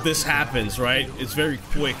original, this happens, right? It's very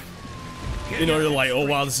quick. You know, you're like, oh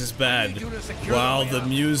wow, this is bad. Wow, the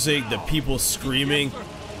music, the people screaming,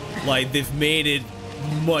 like they've made it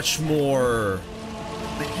much more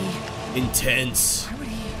intense.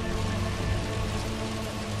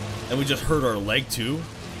 And we just hurt our leg too.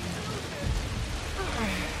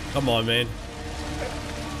 Come on, man.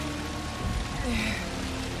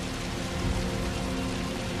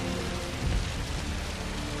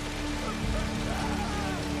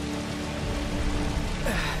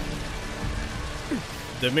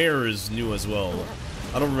 The mirror is new as well.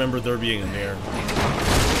 I don't remember there being a mirror.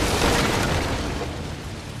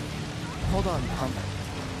 Hold on, Mom.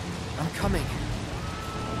 I'm coming.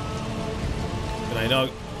 Can I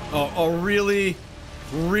not? Oh, really?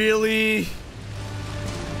 Really?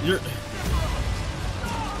 You're...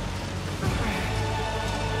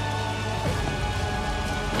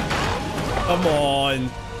 Come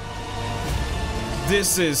on.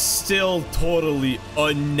 This is still totally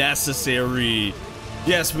unnecessary.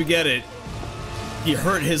 Yes, we get it. He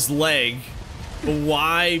hurt his leg, but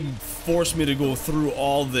why force me to go through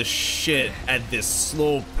all this shit at this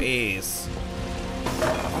slow pace?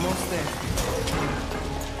 Almost there.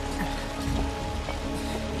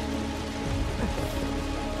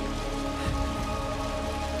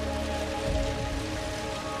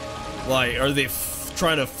 Like, are they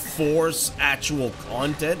trying to force actual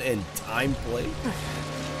content and time play?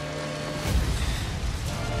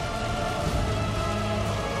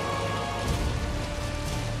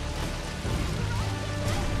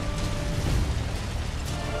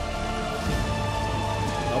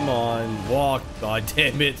 Come on, walk, god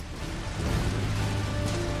damn it.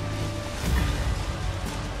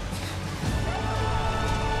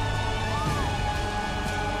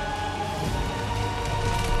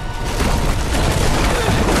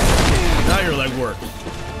 Now your leg worked.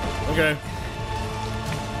 Okay.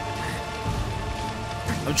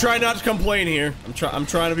 I'm trying not to complain here. I'm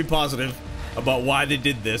trying to be positive about why they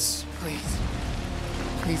did this. Please.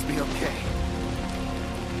 Please be okay.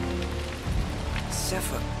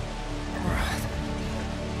 Sephiroth.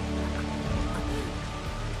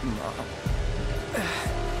 Mom.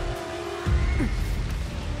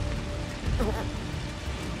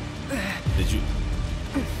 Did you?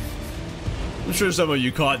 I'm sure some of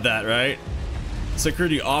you caught that, right?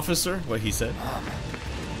 Security officer, what he said.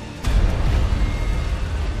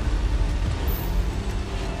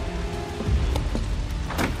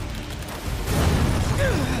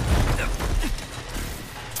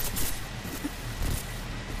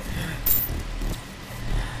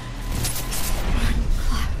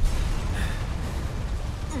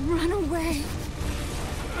 Run away.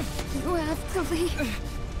 You have to leave.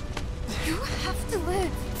 You have to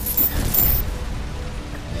live.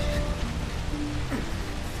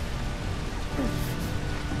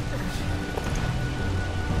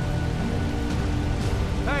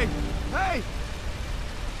 Hey! Hey!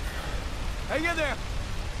 Hang in there!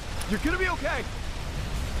 You're gonna be okay!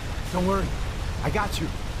 Don't worry. I got you.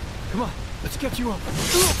 Come on, let's get you up.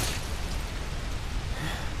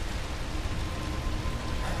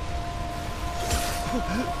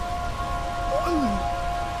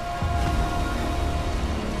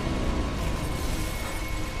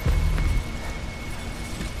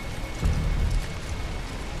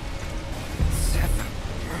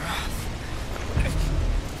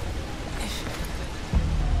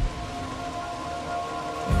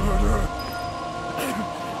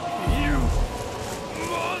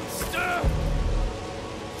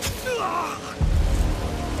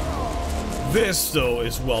 This, though,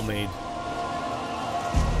 is well made.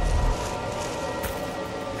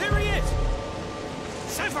 There he is!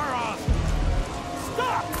 Sephiroth!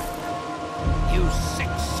 Stop! You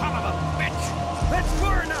sick son of a bitch! That's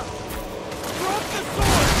far enough! Drop the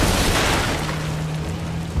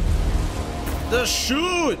sword! The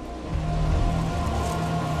shoot!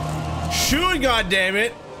 Shoot,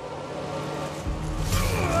 goddammit!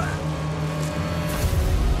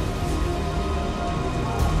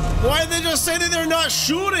 Why did they just say that they're not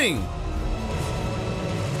shooting?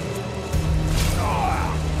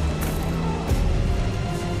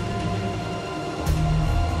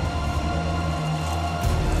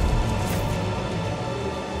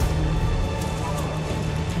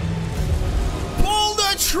 Pull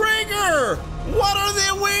the trigger! What are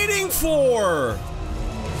they waiting for?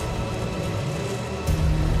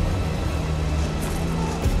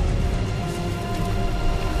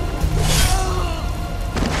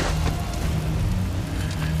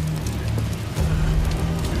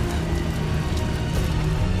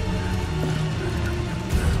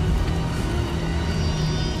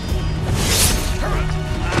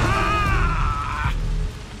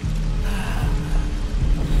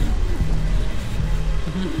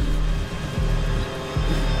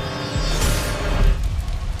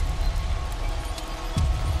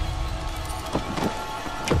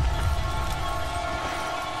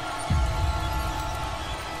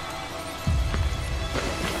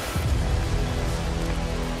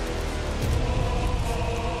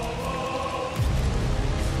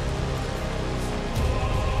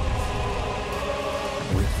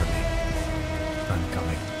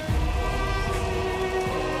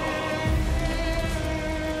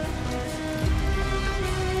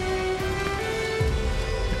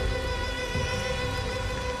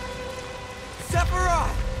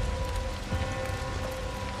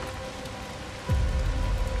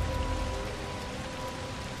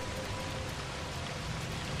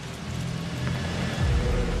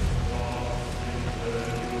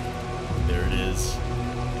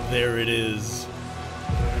 There it is.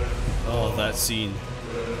 Oh, that scene.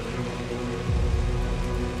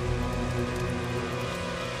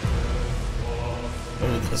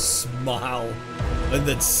 Oh, the smile. And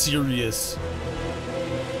then serious.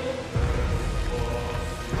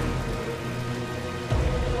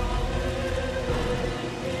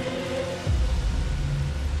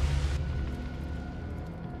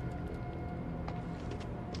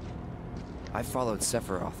 I followed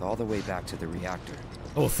Sephiroth all the way back to the reactor.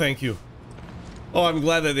 Oh, thank you. Oh, I'm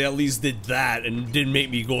glad that they at least did that and didn't make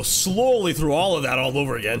me go slowly through all of that all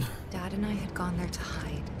over again. Dad and I had gone there to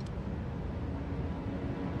hide.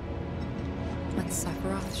 When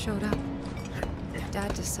Sephiroth showed up,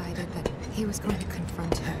 Dad decided that he was going to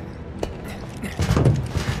confront him.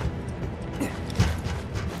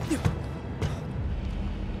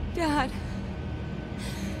 Dad!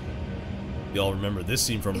 Y'all remember this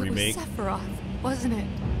scene from Remake? It was Sephiroth, wasn't it?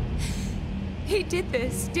 He did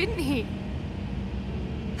this, didn't he?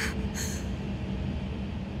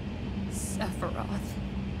 Sephiroth.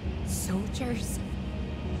 Soldiers.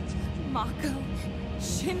 Mako.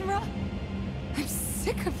 Shinra. I'm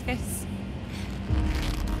sick of this.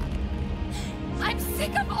 I'm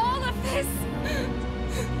sick of all of this!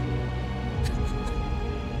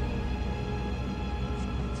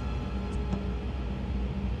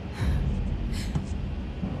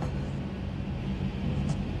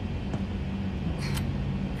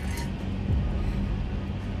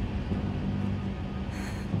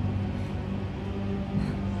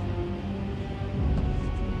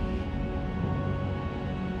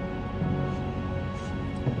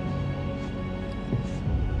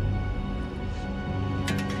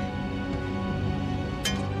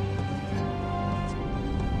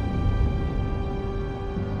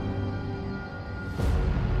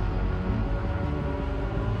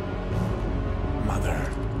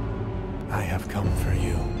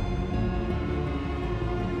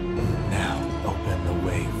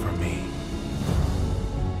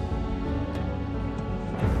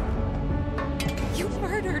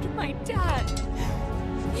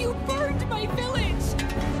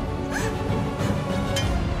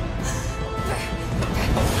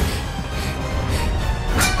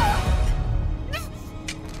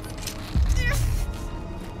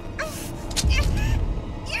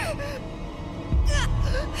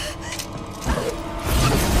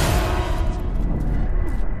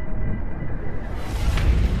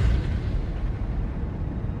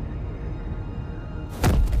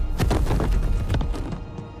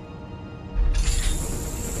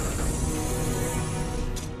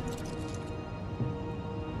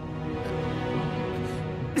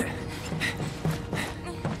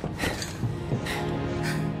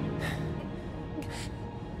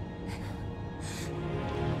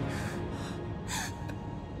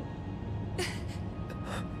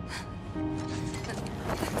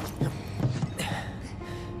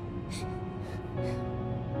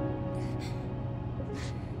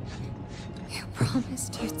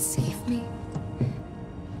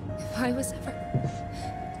 I was ever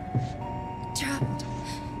trapped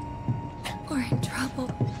or in trouble.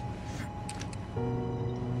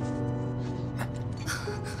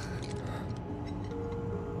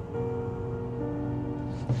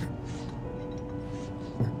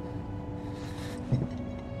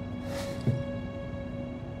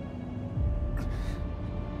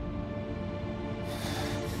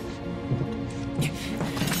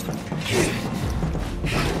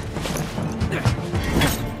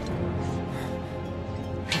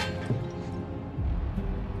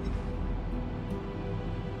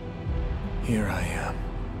 Here I am,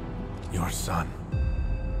 your son.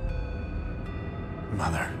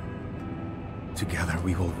 Mother, together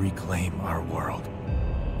we will reclaim our world.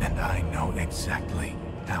 And I know exactly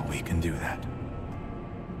how we can do that.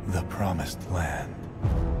 The Promised Land.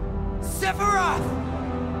 Sephiroth!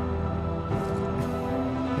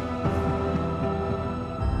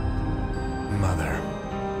 Mother,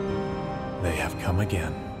 they have come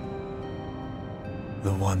again.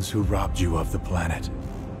 The ones who robbed you of the planet.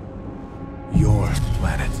 Your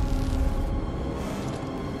planet.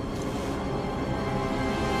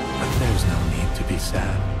 But there's no need to be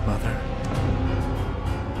sad, Mother.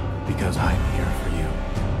 Because I'm here for you.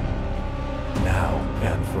 Now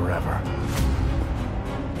and forever.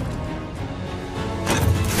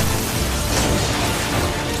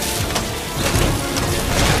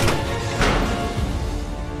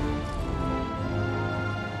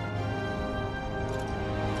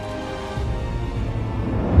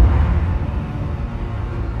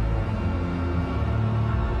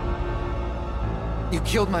 You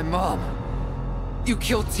killed my mom. You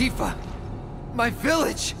killed Tifa. My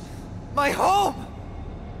village. My home.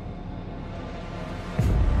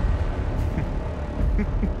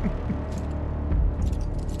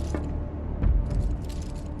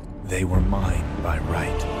 They were mine by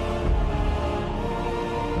right.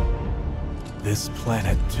 This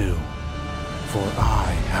planet too, for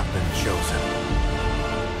I have been chosen.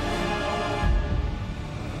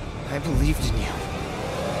 I believed in you.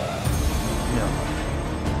 No.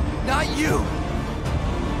 Not you!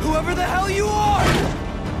 Whoever the hell you are!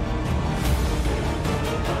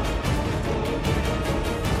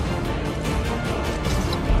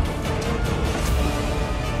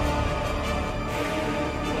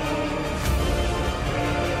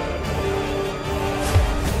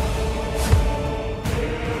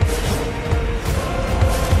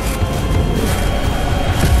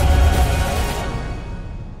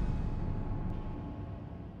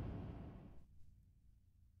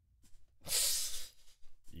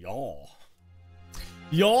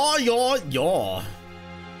 Yeah.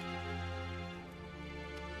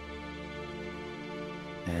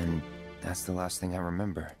 And that's the last thing I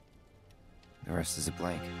remember. The rest is a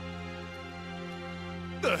blank.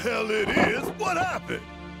 The hell it is? What happened?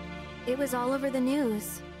 It was all over the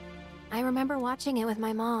news. I remember watching it with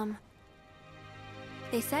my mom.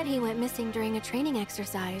 They said he went missing during a training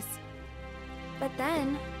exercise. But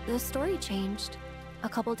then, the story changed. A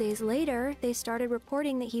couple days later, they started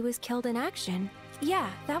reporting that he was killed in action.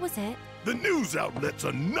 Yeah, that was it. The news outlets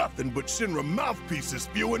are nothing but Shinra mouthpieces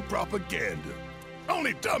spewing propaganda.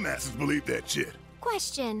 Only dumbasses believe that shit.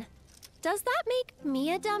 Question. Does that make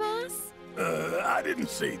me a dumbass? I didn't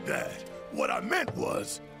say that. What I meant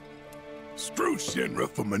was, screw Shinra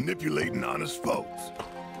for manipulating honest folks.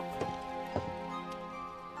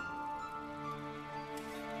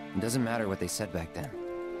 It doesn't matter what they said back then.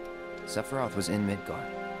 Sephiroth was in Midgar.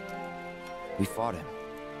 We fought him.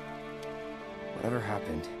 Whatever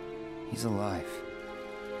happened, he's alive.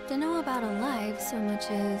 Don't know about alive so much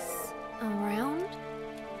as around?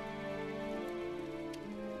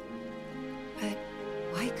 But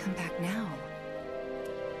why come back now?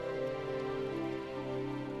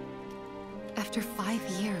 After 5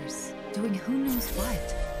 years, doing who knows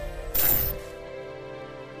what?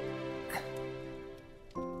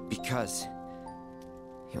 Because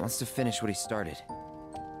he wants to finish what he started.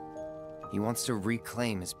 He wants to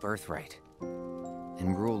reclaim his birthright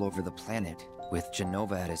and rule over the planet with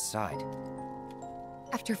Jenova at his side.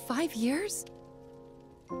 After 5 years?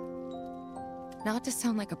 Not to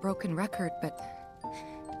sound like a broken record, but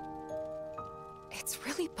it's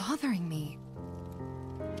really bothering me.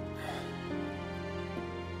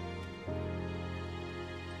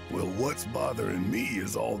 Well, what's bothering me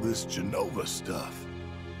is all this Jenova stuff.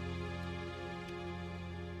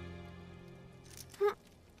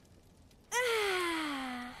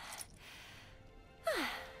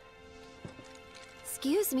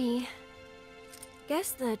 Excuse me.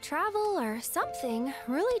 Guess the travel or something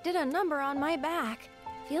really did a number on my back.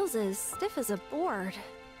 Feels as stiff as a board.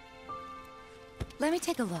 Let me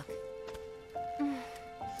take a look.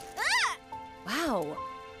 Wow.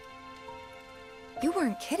 You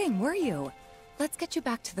weren't kidding, were you? Let's get you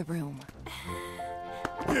back to the room.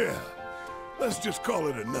 Yeah, let's just call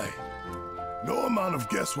it a night. No amount of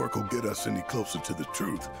guesswork will get us any closer to the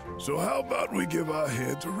truth, so how about we give our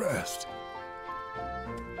heads a rest?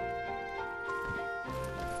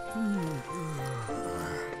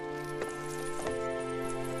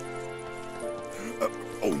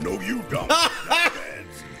 Oh, no, you don't. That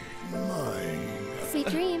bed's mine. Sweet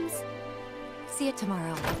dreams. See you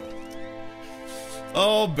tomorrow.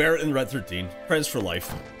 Oh, Barrett and Red 13. Friends for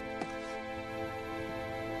life.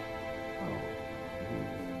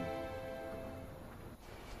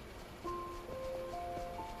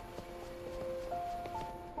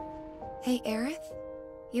 Hey, Aerith?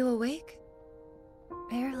 You awake?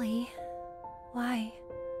 Barely. Why?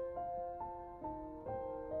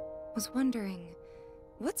 Was wondering,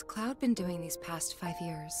 what's Cloud been doing these past 5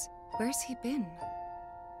 years? Where's he been?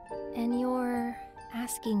 And you're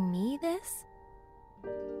asking me this?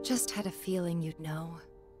 Just had a feeling you'd know.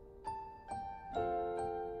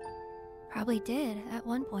 Probably did at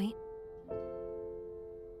one point.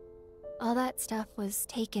 All that stuff was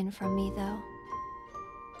taken from me, though.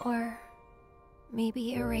 Or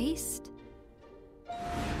maybe erased?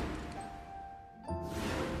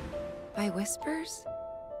 By whispers?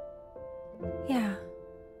 Yeah.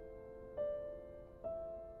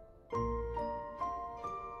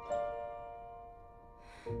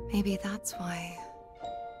 Maybe that's why.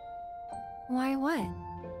 Why what?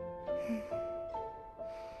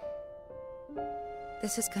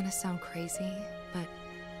 This is gonna sound crazy, but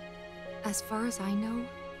as far as I know,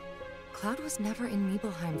 Cloud was never in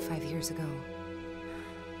Nibelheim 5 years ago.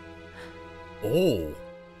 Oh.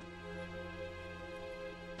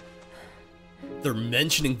 They're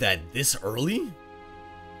mentioning that this early?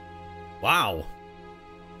 Wow.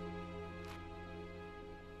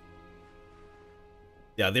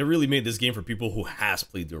 Yeah, they really made this game for people who has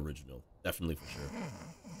played the original. Definitely for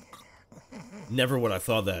sure. Never would I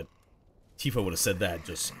thought that Tifa would have said that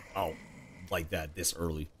just out like that this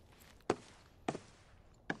early.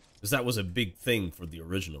 Because that was a big thing for the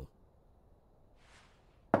original.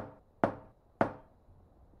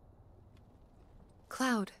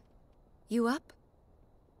 Cloud, you up?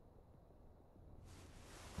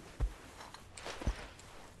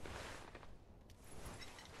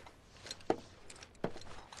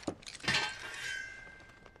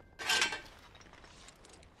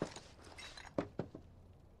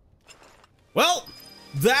 Well,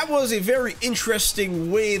 that was a very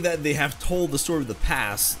interesting way that they have told the story of the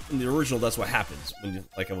past. In the original, that's what happens. When you,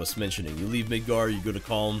 like I was mentioning, you leave Midgar, you go to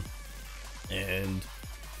Calm, and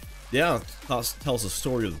yeah, tells the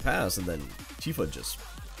story of the past, and then Tifa just,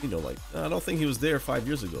 you know, like, I don't think he was there 5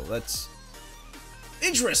 years ago. That's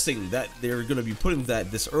interesting that they're going to be putting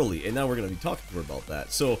that this early, and now we're going to be talking to her about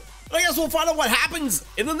that. So, I guess we'll find out what happens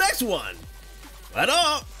in the next one. Right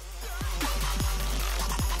up!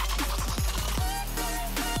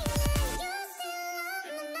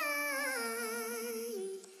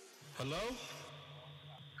 Hello?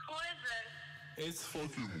 Who is this? It's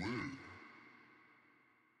fucking weird.